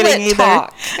you're pilot reading either.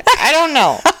 talk. I don't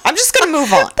know. I'm just going to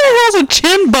move on. There has a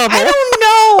chin bubble. I don't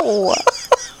know.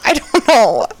 I don't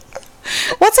know.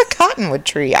 What's a cottonwood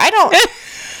tree? I don't.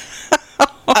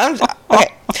 Okay.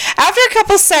 After a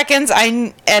couple seconds,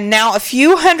 and now a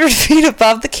few hundred feet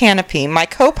above the canopy, my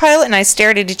co-pilot and I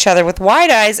stared at each other with wide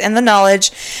eyes and the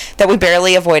knowledge that we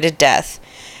barely avoided death.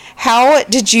 How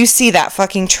did you see that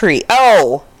fucking tree?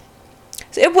 Oh,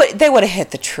 they would have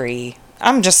hit the tree.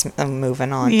 I'm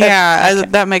moving on. Yeah,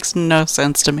 that makes no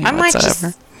sense to me I might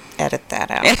whatsoever. just edit that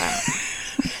out.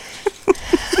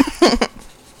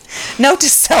 Note to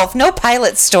self, no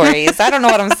pilot stories. I don't know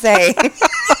what I'm saying.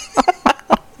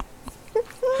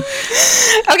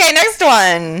 Okay, next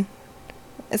one.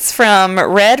 It's from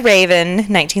Red Raven,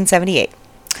 1978.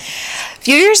 A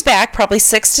few years back, probably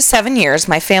 6 to 7 years,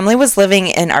 my family was living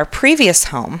in our previous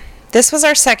home. This was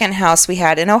our second house we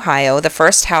had in Ohio. The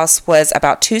first house was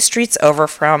about 2 streets over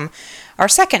from our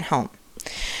second home.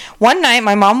 One night,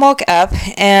 my mom woke up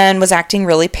and was acting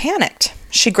really panicked.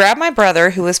 She grabbed my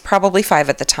brother, who was probably 5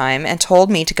 at the time, and told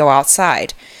me to go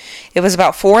outside. It was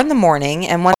about 4 in the morning,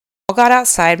 and when I got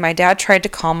outside, my dad tried to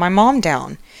calm my mom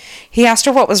down. He asked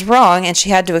her what was wrong, and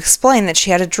she had to explain that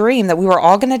she had a dream that we were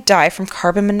all going to die from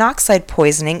carbon monoxide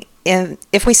poisoning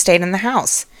if we stayed in the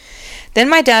house. Then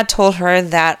my dad told her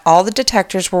that all the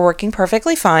detectors were working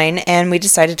perfectly fine, and we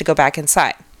decided to go back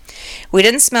inside. We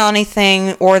didn't smell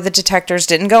anything, or the detectors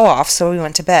didn't go off, so we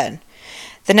went to bed.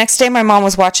 The next day, my mom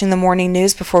was watching the morning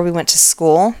news before we went to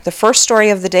school. The first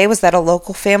story of the day was that a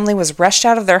local family was rushed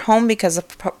out of their home because of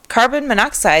a carbon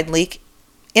monoxide leak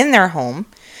in their home,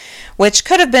 which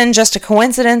could have been just a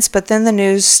coincidence, but then the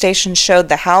news station showed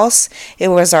the house. It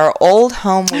was our old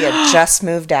home we had just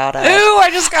moved out of. Ooh, I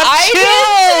just got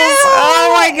chills.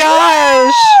 Oh my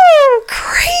gosh.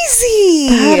 Crazy.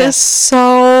 That is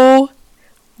so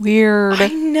weird. I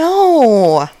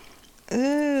know.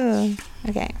 Ooh.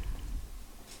 Okay.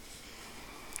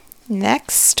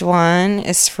 Next one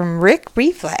is from Rick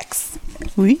Reflex.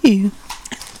 Wee.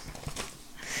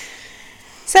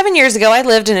 7 years ago, I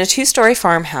lived in a 2-story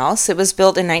farmhouse. It was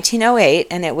built in 1908,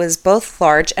 and it was both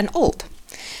large and old.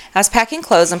 I was packing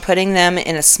clothes and putting them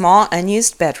in a small,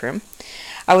 unused bedroom.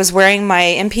 I was wearing my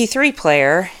MP3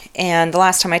 player, and the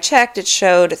last time I checked, it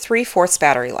showed 3/4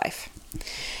 battery life.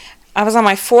 I was on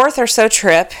my 4th or so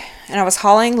trip, and I was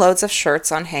hauling loads of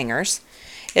shirts on hangers.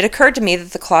 It occurred to me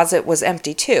that the closet was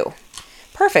empty, too.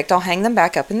 Perfect, I'll hang them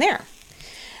back up in there.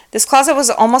 This closet was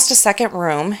almost a second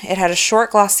room. It had a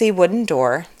short, glossy wooden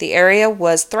door. The area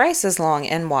was thrice as long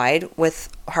and wide, with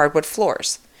hardwood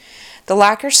floors. The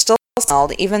lacquer still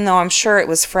smelled, even though I'm sure it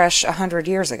was fresh 100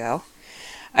 years ago.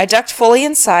 I ducked fully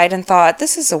inside and thought,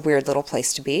 this is a weird little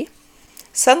place to be.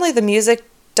 Suddenly the music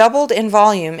doubled in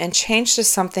volume and changed to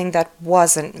something that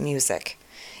wasn't music.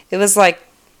 It was like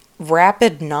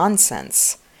rapid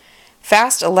nonsense.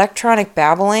 Fast electronic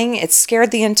babbling. It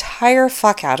scared the entire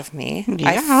fuck out of me.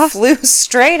 Yeah. I flew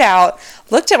straight out,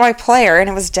 looked at my player, and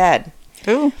it was dead.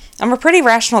 Ooh. I'm a pretty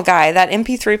rational guy. That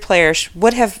MP3 player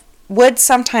would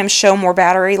sometimes show more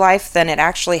battery life than it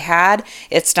actually had.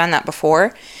 It's done that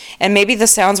before. And maybe the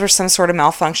sounds were some sort of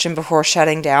malfunction before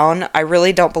shutting down. I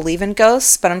really don't believe in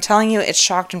ghosts, but I'm telling you, it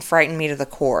shocked and frightened me to the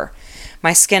core.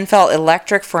 My skin felt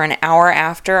electric for an hour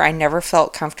after. I never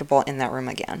felt comfortable in that room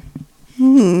again.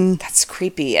 That's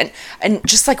creepy. And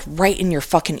just like right in your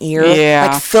fucking ear. Yeah.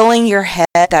 Like filling your head.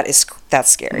 That's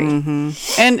scary.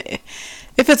 Mm-hmm. And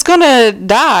if it's gonna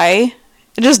die,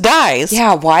 it just dies.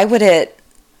 Yeah, why would it?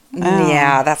 Oh.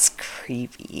 Yeah, that's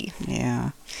creepy.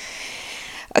 Yeah.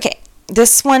 Okay,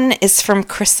 this one is from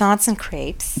Croissants and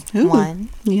Crepes. Ooh, One.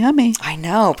 yummy. I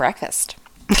know, breakfast.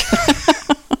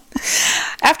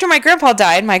 After my grandpa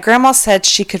died, my grandma said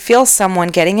she could feel someone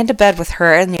getting into bed with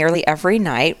her nearly every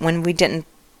night when we didn't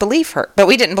believe her. But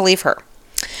we didn't believe her.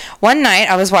 One night,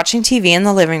 I was watching TV in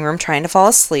the living room trying to fall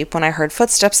asleep when I heard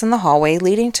footsteps in the hallway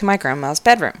leading to my grandma's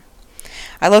bedroom.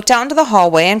 I looked out into the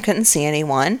hallway and couldn't see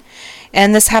anyone,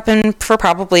 and this happened for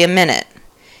probably a minute.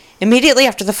 Immediately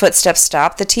after the footsteps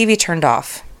stopped, the TV turned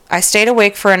off. I stayed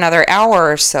awake for another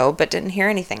hour or so, but didn't hear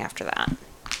anything after that.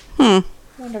 I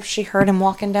wonder if she heard him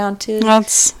walking down too.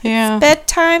 That's, yeah.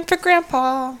 Bedtime for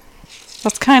Grandpa.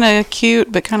 That's kind of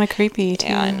cute, but kind of creepy, too.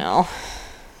 Yeah, I know.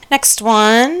 Next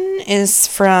one is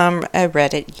from a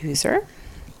Reddit user.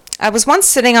 I was once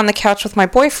sitting on the couch with my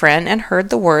boyfriend and heard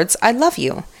the words, "I love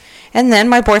you." And then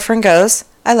my boyfriend goes,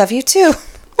 "I love you too."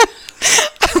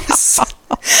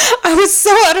 I was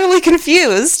so utterly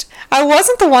confused. I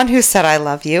wasn't the one who said "I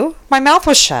love you." My mouth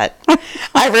was shut.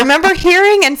 I remember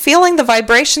hearing and feeling the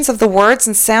vibrations of the words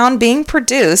and sound being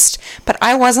produced, but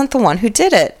I wasn't the one who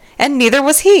did it. and neither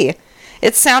was he.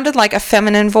 It sounded like a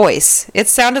feminine voice. It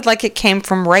sounded like it came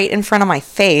from right in front of my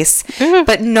face,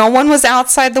 but no one was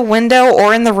outside the window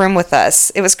or in the room with us.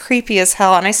 It was creepy as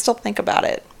hell, and I still think about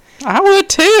it. I would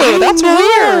too. That's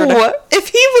weird. If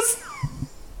he was...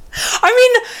 I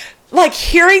mean, like,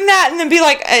 hearing that and then be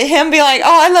like, him be like,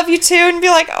 oh, I love you too, and be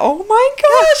like, oh my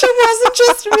gosh, it wasn't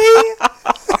just me.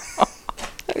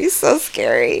 That'd be so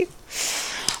scary.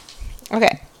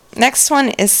 Okay, next one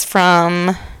is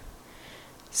from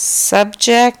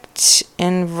subjective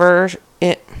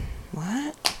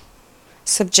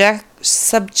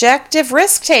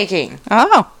risk taking.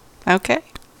 Oh, okay.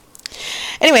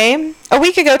 Anyway, a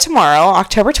week ago tomorrow,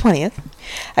 October 20th,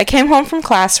 I came home from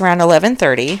class around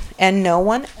 11:30 and no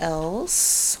one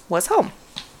else was home.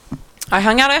 I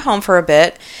hung out at home for a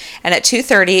bit, and at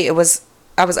 2:30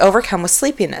 I was overcome with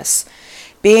sleepiness.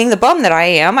 Being the bum that I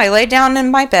am, I lay down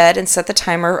in my bed and set the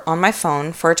timer on my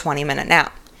phone for a 20-minute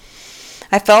nap.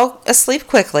 I fell asleep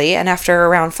quickly, and after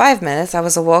around 5 minutes, I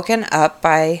was awoken up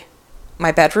by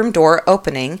my bedroom door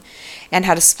opening and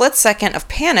had a split second of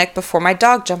panic before my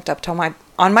dog jumped up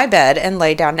on my bed and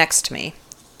lay down next to me.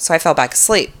 So I fell back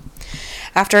asleep.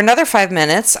 After another 5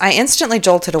 minutes, I instantly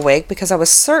jolted awake because I was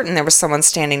certain there was someone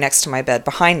standing next to my bed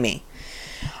behind me.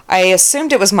 I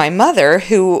assumed it was my mother,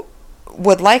 who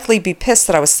would likely be pissed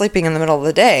that I was sleeping in the middle of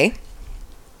the day.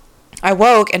 I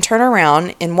woke and turned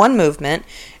around in one movement,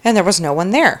 and there was no one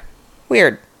there.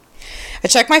 Weird. I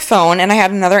checked my phone, and I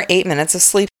had another 8 minutes of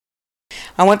sleep.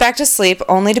 I went back to sleep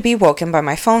only to be woken by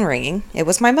my phone ringing. It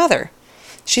was my mother.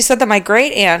 She said that my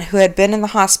great aunt, who had been in the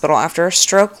hospital after a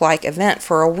stroke-like event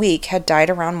for a week, had died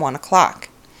around 1 o'clock.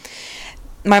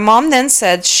 My mom then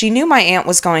said she knew my aunt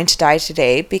was going to die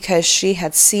today because she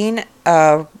had seen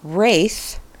a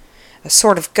wraith, a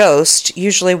sort of ghost,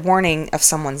 usually warning of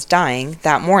someone's dying,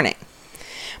 that morning.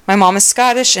 My mom is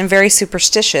Scottish and very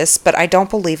superstitious, but I don't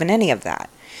believe in any of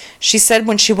that. She said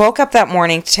when she woke up that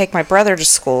morning to take my brother to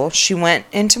school, she went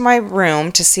into my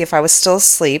room to see if I was still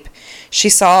asleep. She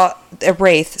saw a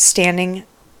wraith standing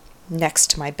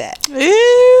next to my bed. Ew,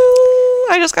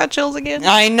 I just got chills again.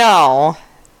 I know.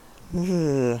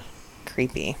 Ugh,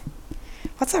 creepy.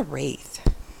 What's a wraith?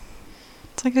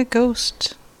 It's like a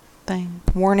ghost thing.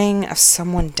 Warning of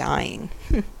someone dying.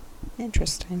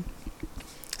 Interesting.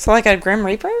 So like a Grim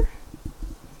Reaper?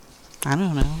 I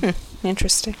don't know.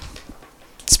 Interesting.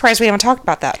 Surprised we haven't talked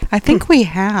about that. I think we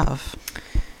have.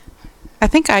 I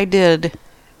think I did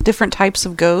different types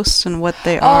of ghosts and what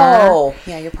they are. Oh,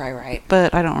 yeah, you're probably right.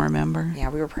 But I don't remember. Yeah,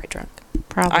 we were probably drunk.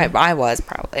 Probably. I was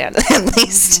probably, at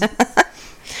least.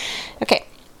 Okay.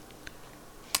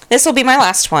 This will be my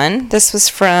last one. This was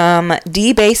from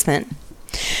D Basement.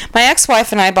 My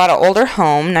ex-wife and I bought an older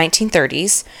home,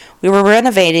 1930s. We were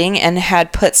renovating and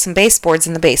had put some baseboards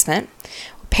in the basement.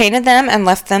 We painted them and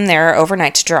left them there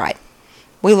overnight to dry.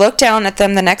 We looked down at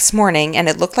them the next morning, and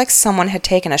it looked like someone had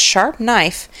taken a sharp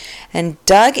knife and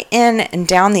dug in and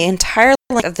down the entire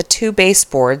length of the two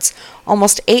baseboards,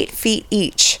 almost 8 feet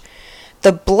each.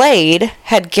 The blade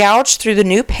had gouged through the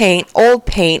new paint, old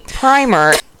paint,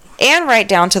 primer, and right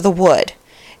down to the wood.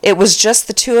 It was just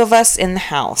the two of us in the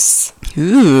house.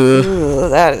 Ooh. Ooh,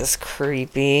 that is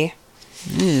creepy.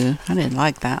 Ew, I didn't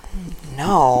like that.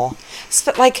 No.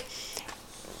 Like,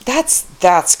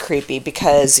 that's creepy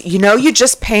because you know you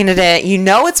just painted it, you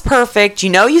know it's perfect, you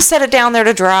know you set it down there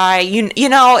to dry, you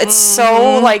know it's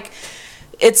so like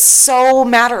it's so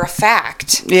matter of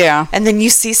fact. Yeah. And then you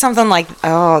see something like,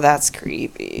 oh, that's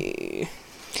creepy.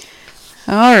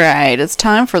 All right, it's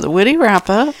time for the witty wrap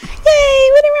up.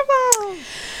 Yay, witty wrap up.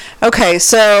 Okay,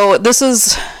 so this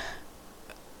is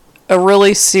a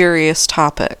really serious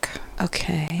topic.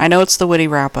 Okay. I know it's the witty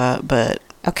wrap up, but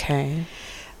Okay.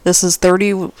 this is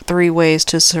 33 ways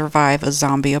to survive a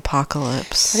zombie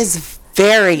apocalypse. That is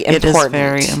very important. It is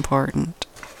very important.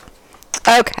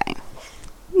 Okay.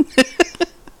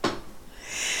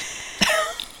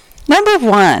 Number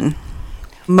 1,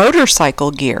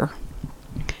 motorcycle gear.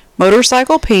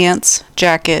 Motorcycle pants,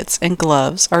 jackets, and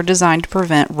gloves are designed to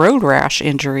prevent road rash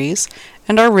injuries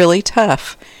and are really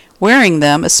tough. Wearing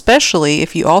them, especially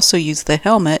if you also use the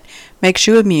helmet, makes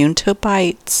you immune to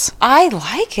bites. I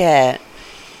like it.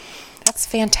 That's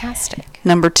fantastic.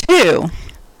 Number 2,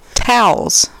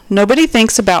 towels. Nobody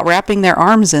thinks about wrapping their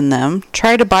arms in them.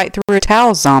 Try to bite through a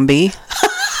towel, zombie.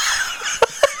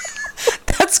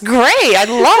 That's great. I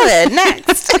love it.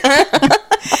 Next.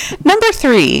 Number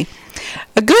 3,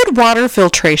 a good water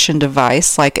filtration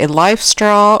device like a Life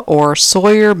Straw or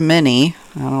Sawyer Mini,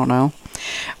 I don't know,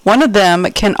 One of them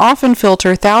can often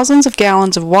filter thousands of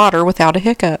gallons of water without a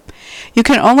hiccup. You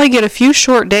can only get a few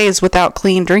short days without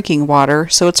clean drinking water,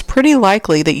 so it's pretty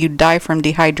likely that you'd die from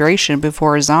dehydration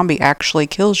before a zombie actually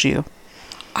kills you.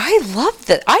 I love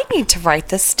that. I need to write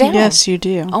this down. Yes, you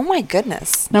do. Oh my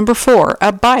goodness. Number 4,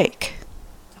 a bike.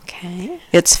 Okay.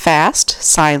 It's fast,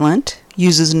 silent,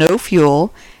 uses no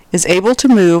fuel, is able to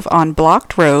move on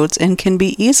blocked roads, and can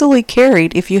be easily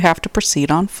carried if you have to proceed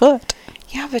on foot.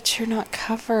 Yeah, but you're not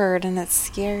covered and it's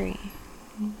scary.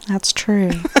 That's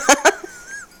true.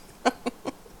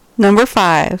 Number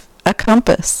 5, a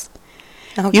compass.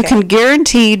 Okay. You can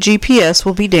guarantee GPS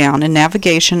will be down, and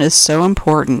navigation is so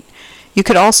important. You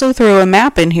could also throw a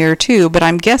map in here too, but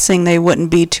I'm guessing they wouldn't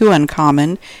be too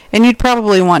uncommon, and you'd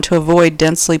probably want to avoid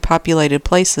densely populated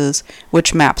places,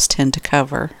 which maps tend to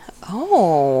cover.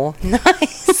 Oh,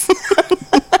 nice.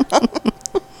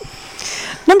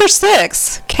 Number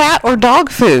 6, cat or dog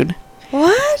food.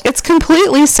 What? It's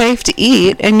completely safe to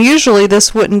eat, and usually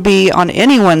this wouldn't be on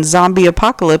anyone's zombie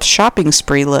apocalypse shopping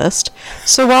spree list.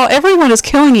 So while everyone is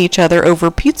killing each other over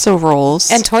pizza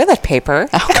rolls And toilet paper.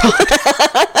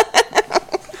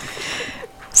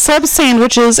 sub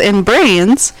sandwiches and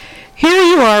brains, here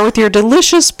you are with your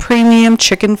delicious premium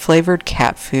chicken flavored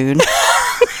cat food.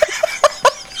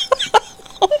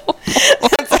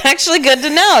 That's actually good to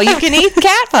know. You can eat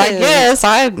cat food. I guess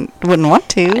I wouldn't want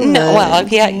to. No,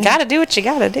 but- well, you gotta do what you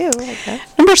gotta do. Okay.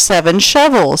 Number 7,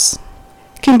 shovels.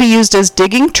 Can be used as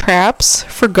digging traps,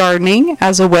 for gardening,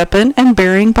 as a weapon, and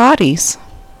burying bodies.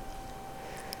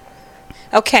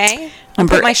 Okay.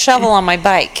 Number- Put my shovel on my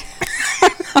bike.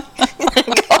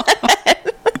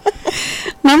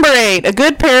 Number 8, a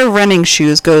good pair of running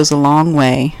shoes goes a long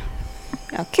way.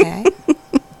 Okay.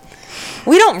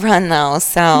 We don't run though,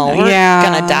 so we're Yeah.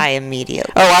 gonna die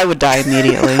immediately. Oh, I would die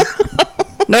immediately.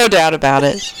 No doubt about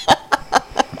it.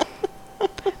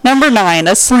 Number 9,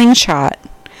 a slingshot.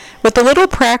 With a little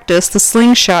practice, the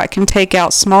slingshot can take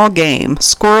out small game,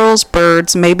 squirrels,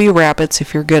 birds, maybe rabbits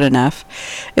if you're good enough.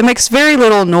 It makes very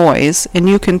little noise, and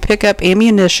you can pick up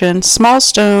ammunition, small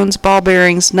stones, ball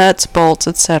bearings, nuts, bolts,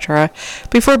 etc.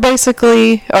 from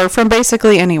basically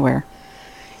anywhere.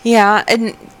 Yeah,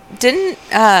 and didn't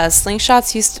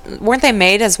slingshots weren't they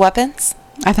made as weapons?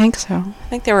 I think so. I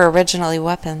think they were originally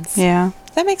weapons. Yeah.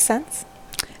 Does that make sense?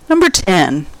 Number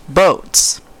 10,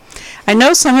 boats. I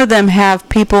know some of them have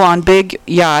people on big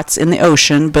yachts in the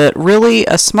ocean, but really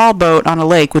a small boat on a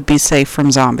lake would be safe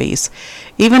from zombies.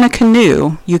 Even a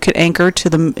canoe you could anchor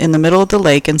in the middle of the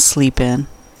lake and sleep in.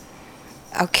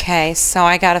 Okay, so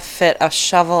I gotta fit a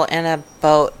shovel and a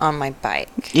boat on my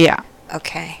bike. Yeah.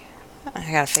 Okay.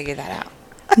 I gotta figure that out.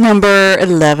 Number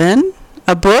 11,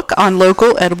 a book on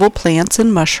local edible plants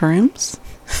and mushrooms.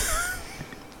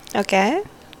 Okay.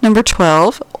 Number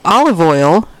 12, olive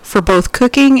oil for both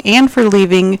cooking and for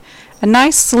leaving a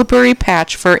nice slippery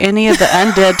patch for any of the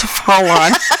undead to fall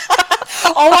on.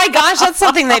 Oh my gosh, that's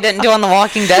something they didn't do on The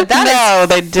Walking Dead. No,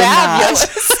 they did not.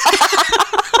 Fabulous.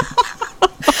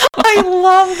 I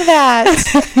love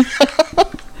that.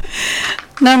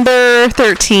 Number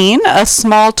 13, a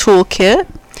small toolkit.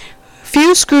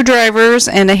 Few screwdrivers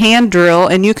and a hand drill,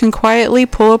 and you can quietly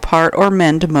pull apart or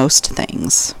mend most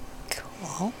things.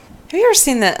 Cool. Have you ever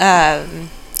seen the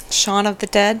Shaun of the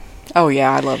Dead? Oh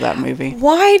yeah, I love that movie.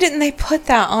 Why didn't they put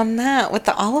that on that with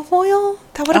the olive oil?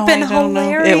 That would have been I don't know.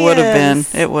 hilarious. It would have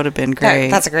been. It would have been great.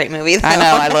 That's a great movie, though. I know.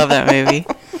 I love that movie.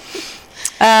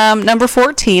 Number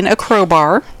 14, a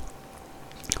crowbar.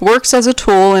 Works as a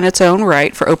tool in its own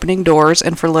right for opening doors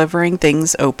and for levering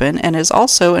things open, and is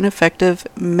also an effective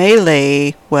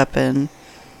melee weapon.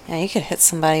 Yeah, you could hit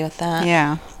somebody with that.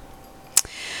 Yeah.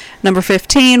 Number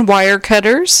 15, wire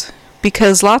cutters.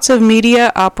 Because lots of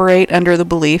media operate under the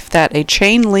belief that a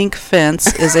chain link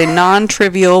fence is a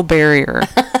non-trivial barrier.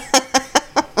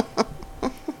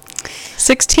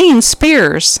 16,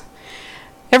 spears.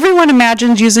 Everyone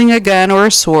imagines using a gun or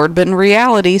a sword, but in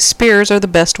reality, spears are the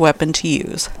best weapon to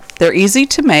use. They're easy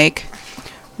to make,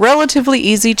 relatively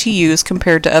easy to use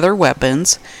compared to other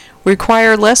weapons,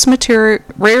 require less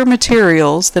rare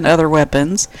materials than other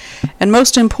weapons, and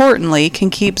most importantly, can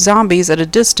keep zombies at a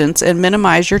distance and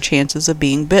minimize your chances of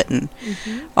being bitten.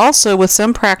 Also, with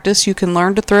some practice, you can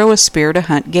learn to throw a spear to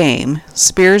hunt game.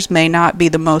 Spears may not be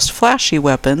the most flashy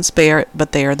weapons,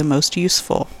 but they are the most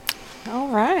useful. All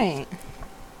right.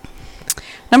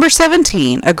 Number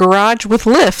 17, a garage with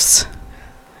lifts.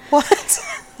 What?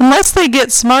 Unless they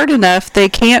get smart enough they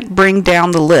can't bring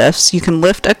down the lifts, you can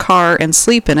lift a car and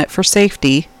sleep in it for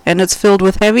safety, and it's filled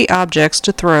with heavy objects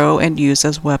to throw and use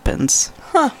as weapons.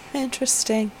 Huh.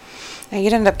 Interesting. Now,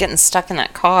 you'd end up getting stuck in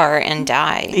that car and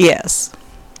die. Yes.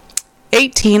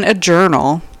 18, a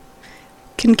journal.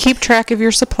 can keep track of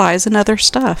your supplies and other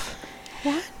stuff.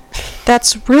 What?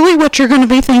 That's really what you're going to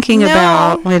be thinking No.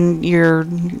 about when you're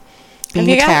being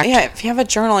attacked. If you have a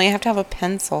journal, you have to have a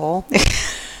pencil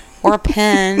or a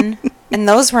pen, and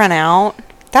those run out.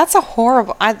 That's a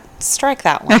horrible. I strike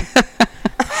that one.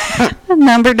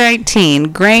 Number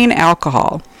 19, grain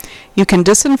alcohol. You can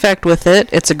disinfect with it.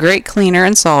 It's a great cleaner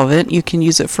and solvent. You can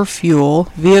use it for fuel,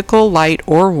 vehicle, light,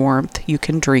 or warmth. You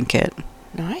can drink it.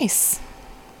 Nice.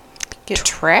 Get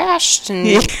trashed and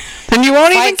And you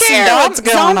won't even fight care some what's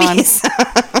going zombies.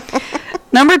 on.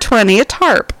 Number 20, a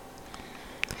tarp.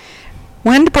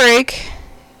 Windbreak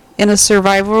in a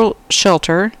survival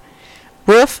shelter.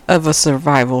 Roof of a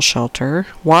survival shelter.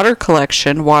 Water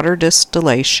collection, water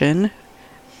distillation.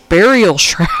 Burial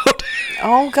shroud.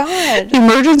 Oh, God.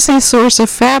 Emergency source of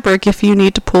fabric if you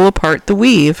need to pull apart the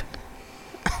weave.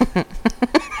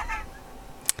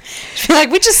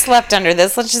 Like, we just slept under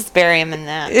this. Let's just bury him in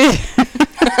that.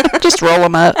 Just roll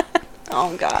them up.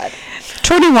 Oh, God.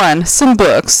 21. Some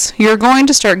books. You're going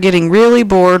to start getting really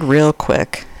bored real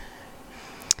quick.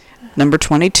 Number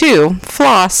 22.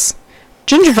 Floss.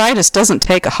 Gingivitis doesn't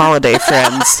take a holiday,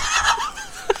 friends.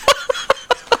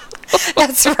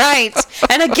 That's right.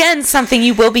 And again, something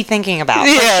you will be thinking about.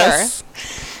 Yes.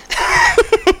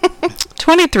 For sure.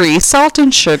 23. Salt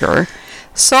and sugar.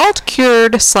 Salt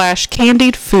cured /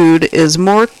 candied food is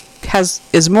more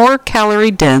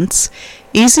calorie dense,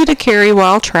 easy to carry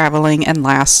while traveling, and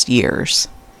lasts years.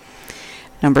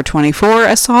 Number 24.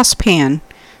 A saucepan.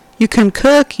 You can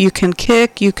cook, you can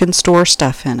kick, you can store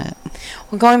stuff in it.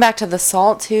 Well, going back to the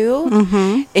salt,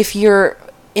 too, if you're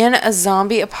in a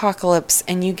zombie apocalypse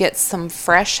and you get some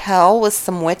fresh hell with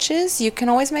some witches, you can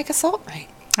always make a salt ring.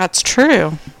 That's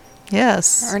true.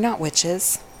 Yes. Or not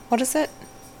witches. What is it?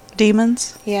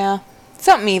 Demons. Yeah.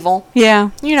 Something evil.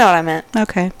 Yeah. You know what I meant.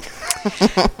 Okay.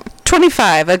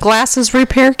 25. A glasses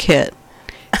repair kit.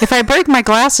 If I break my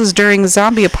glasses during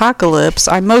zombie apocalypse,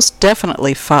 I'm most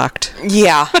definitely fucked.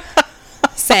 Yeah.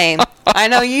 Same. I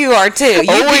know you are, too.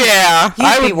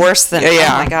 You'd be worse than...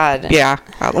 Yeah. Oh, my God. Yeah.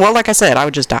 Well, like I said, I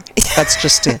would just die. That's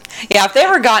just it. Yeah, if they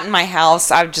ever got in my house,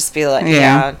 I would just be like,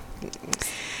 Yeah.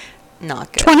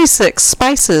 not good. 26.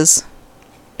 Spices.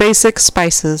 Basic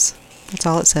spices. That's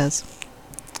all it says.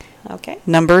 Okay.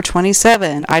 Number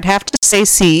 27. I'd have to say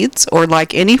seeds, or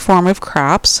like any form of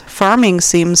crops. Farming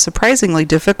seems surprisingly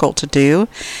difficult to do,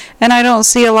 and I don't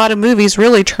see a lot of movies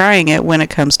really trying it when it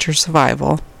comes to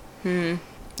survival.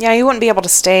 Yeah, you wouldn't be able to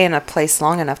stay in a place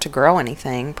long enough to grow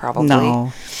anything, probably.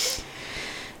 No.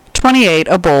 28.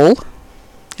 A bowl.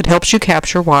 It helps you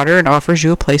capture water and offers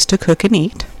you a place to cook and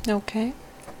eat. Okay.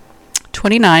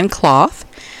 29. Cloth.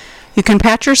 You can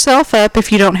patch yourself up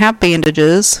if you don't have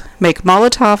bandages, make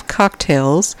Molotov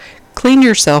cocktails, clean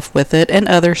yourself with it, and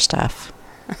other stuff.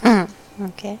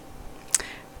 Okay.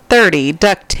 30.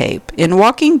 Duct tape. In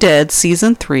Walking Dead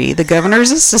Season 3, the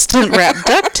governor's assistant wrapped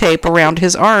duct tape around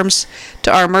his arms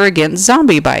to armor against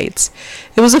zombie bites.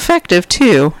 It was effective,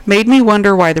 too. Made me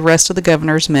wonder why the rest of the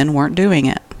governor's men weren't doing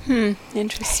it.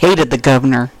 Interesting. Hated the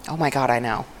governor. Oh, my God, I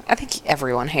know. I think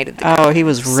everyone hated the guy. Oh, he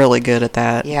was really good at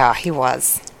that. Yeah, he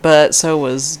was. But so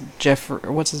was Jeffrey,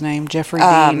 what's his name? Jeffrey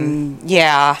Dean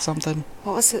Yeah. something.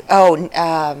 What was it? Oh, it's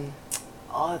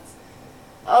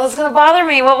going to bother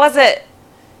me. What was it?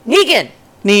 Negan.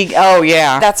 Oh,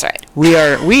 yeah. That's right. We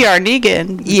are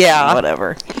Negan. Yeah.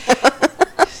 Whatever.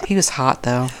 He was hot,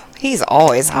 though. He's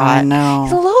always hot. I know.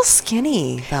 He's a little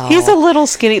skinny, though. He's a little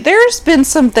skinny. There's been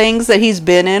some things that he's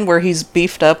been in where he's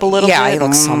beefed up a little bit. Yeah, he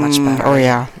looks so much better. Oh,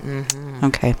 yeah.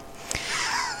 Okay.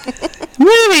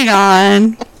 Moving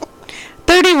on.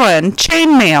 31.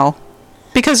 Chainmail.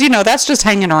 Because, that's just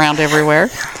hanging around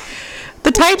everywhere.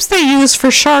 The types they use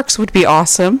for sharks would be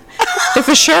awesome. If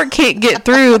a shark can't get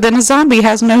through, then a zombie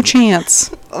has no chance.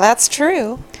 Well, that's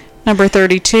true. Number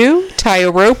 32. Tie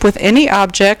a rope with any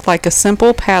object like a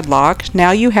simple padlock. Now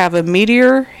you have a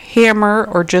meteor, hammer,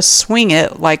 or just swing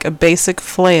it like a basic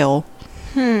flail.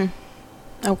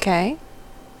 Okay.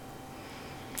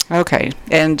 Okay,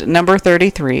 and number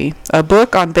 33. A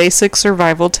book on basic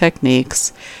survival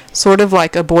techniques. Sort of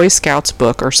like a Boy Scouts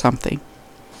book or something.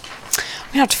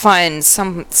 I'm going to have to find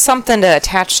something to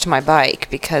attach to my bike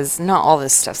because not all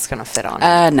this stuff's going to fit on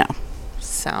it. No.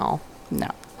 So, No.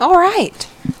 all right.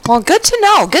 Well, good to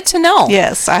know. Good to know.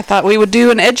 Yes, I thought we would do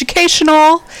an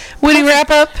educational witty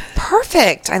wrap-up.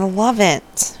 Perfect. I love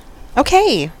it.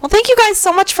 Okay. Well, thank you guys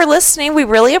so much for listening. We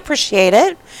really appreciate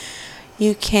it.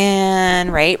 You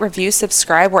can rate, review,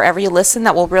 subscribe wherever you listen.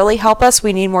 That will really help us.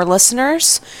 We need more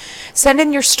listeners. Send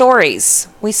in your stories.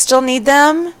 We still need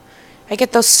them. I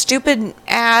get those stupid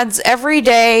ads every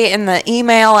day in the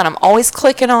email, and I'm always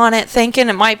clicking on it thinking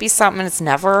it might be something, and it's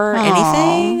never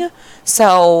anything.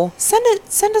 So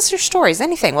send us your stories,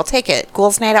 anything. We'll take it.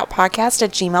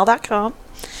 ghouls.nightoutpodcast@gmail.com.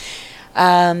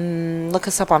 Look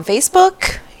us up on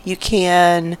Facebook. You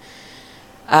can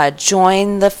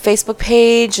join the Facebook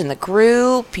page and the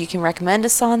group. You can recommend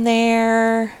us on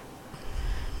there.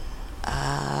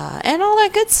 And all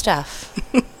that good stuff.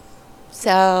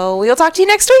 So we will talk to you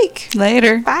next week.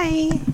 Later. Bye.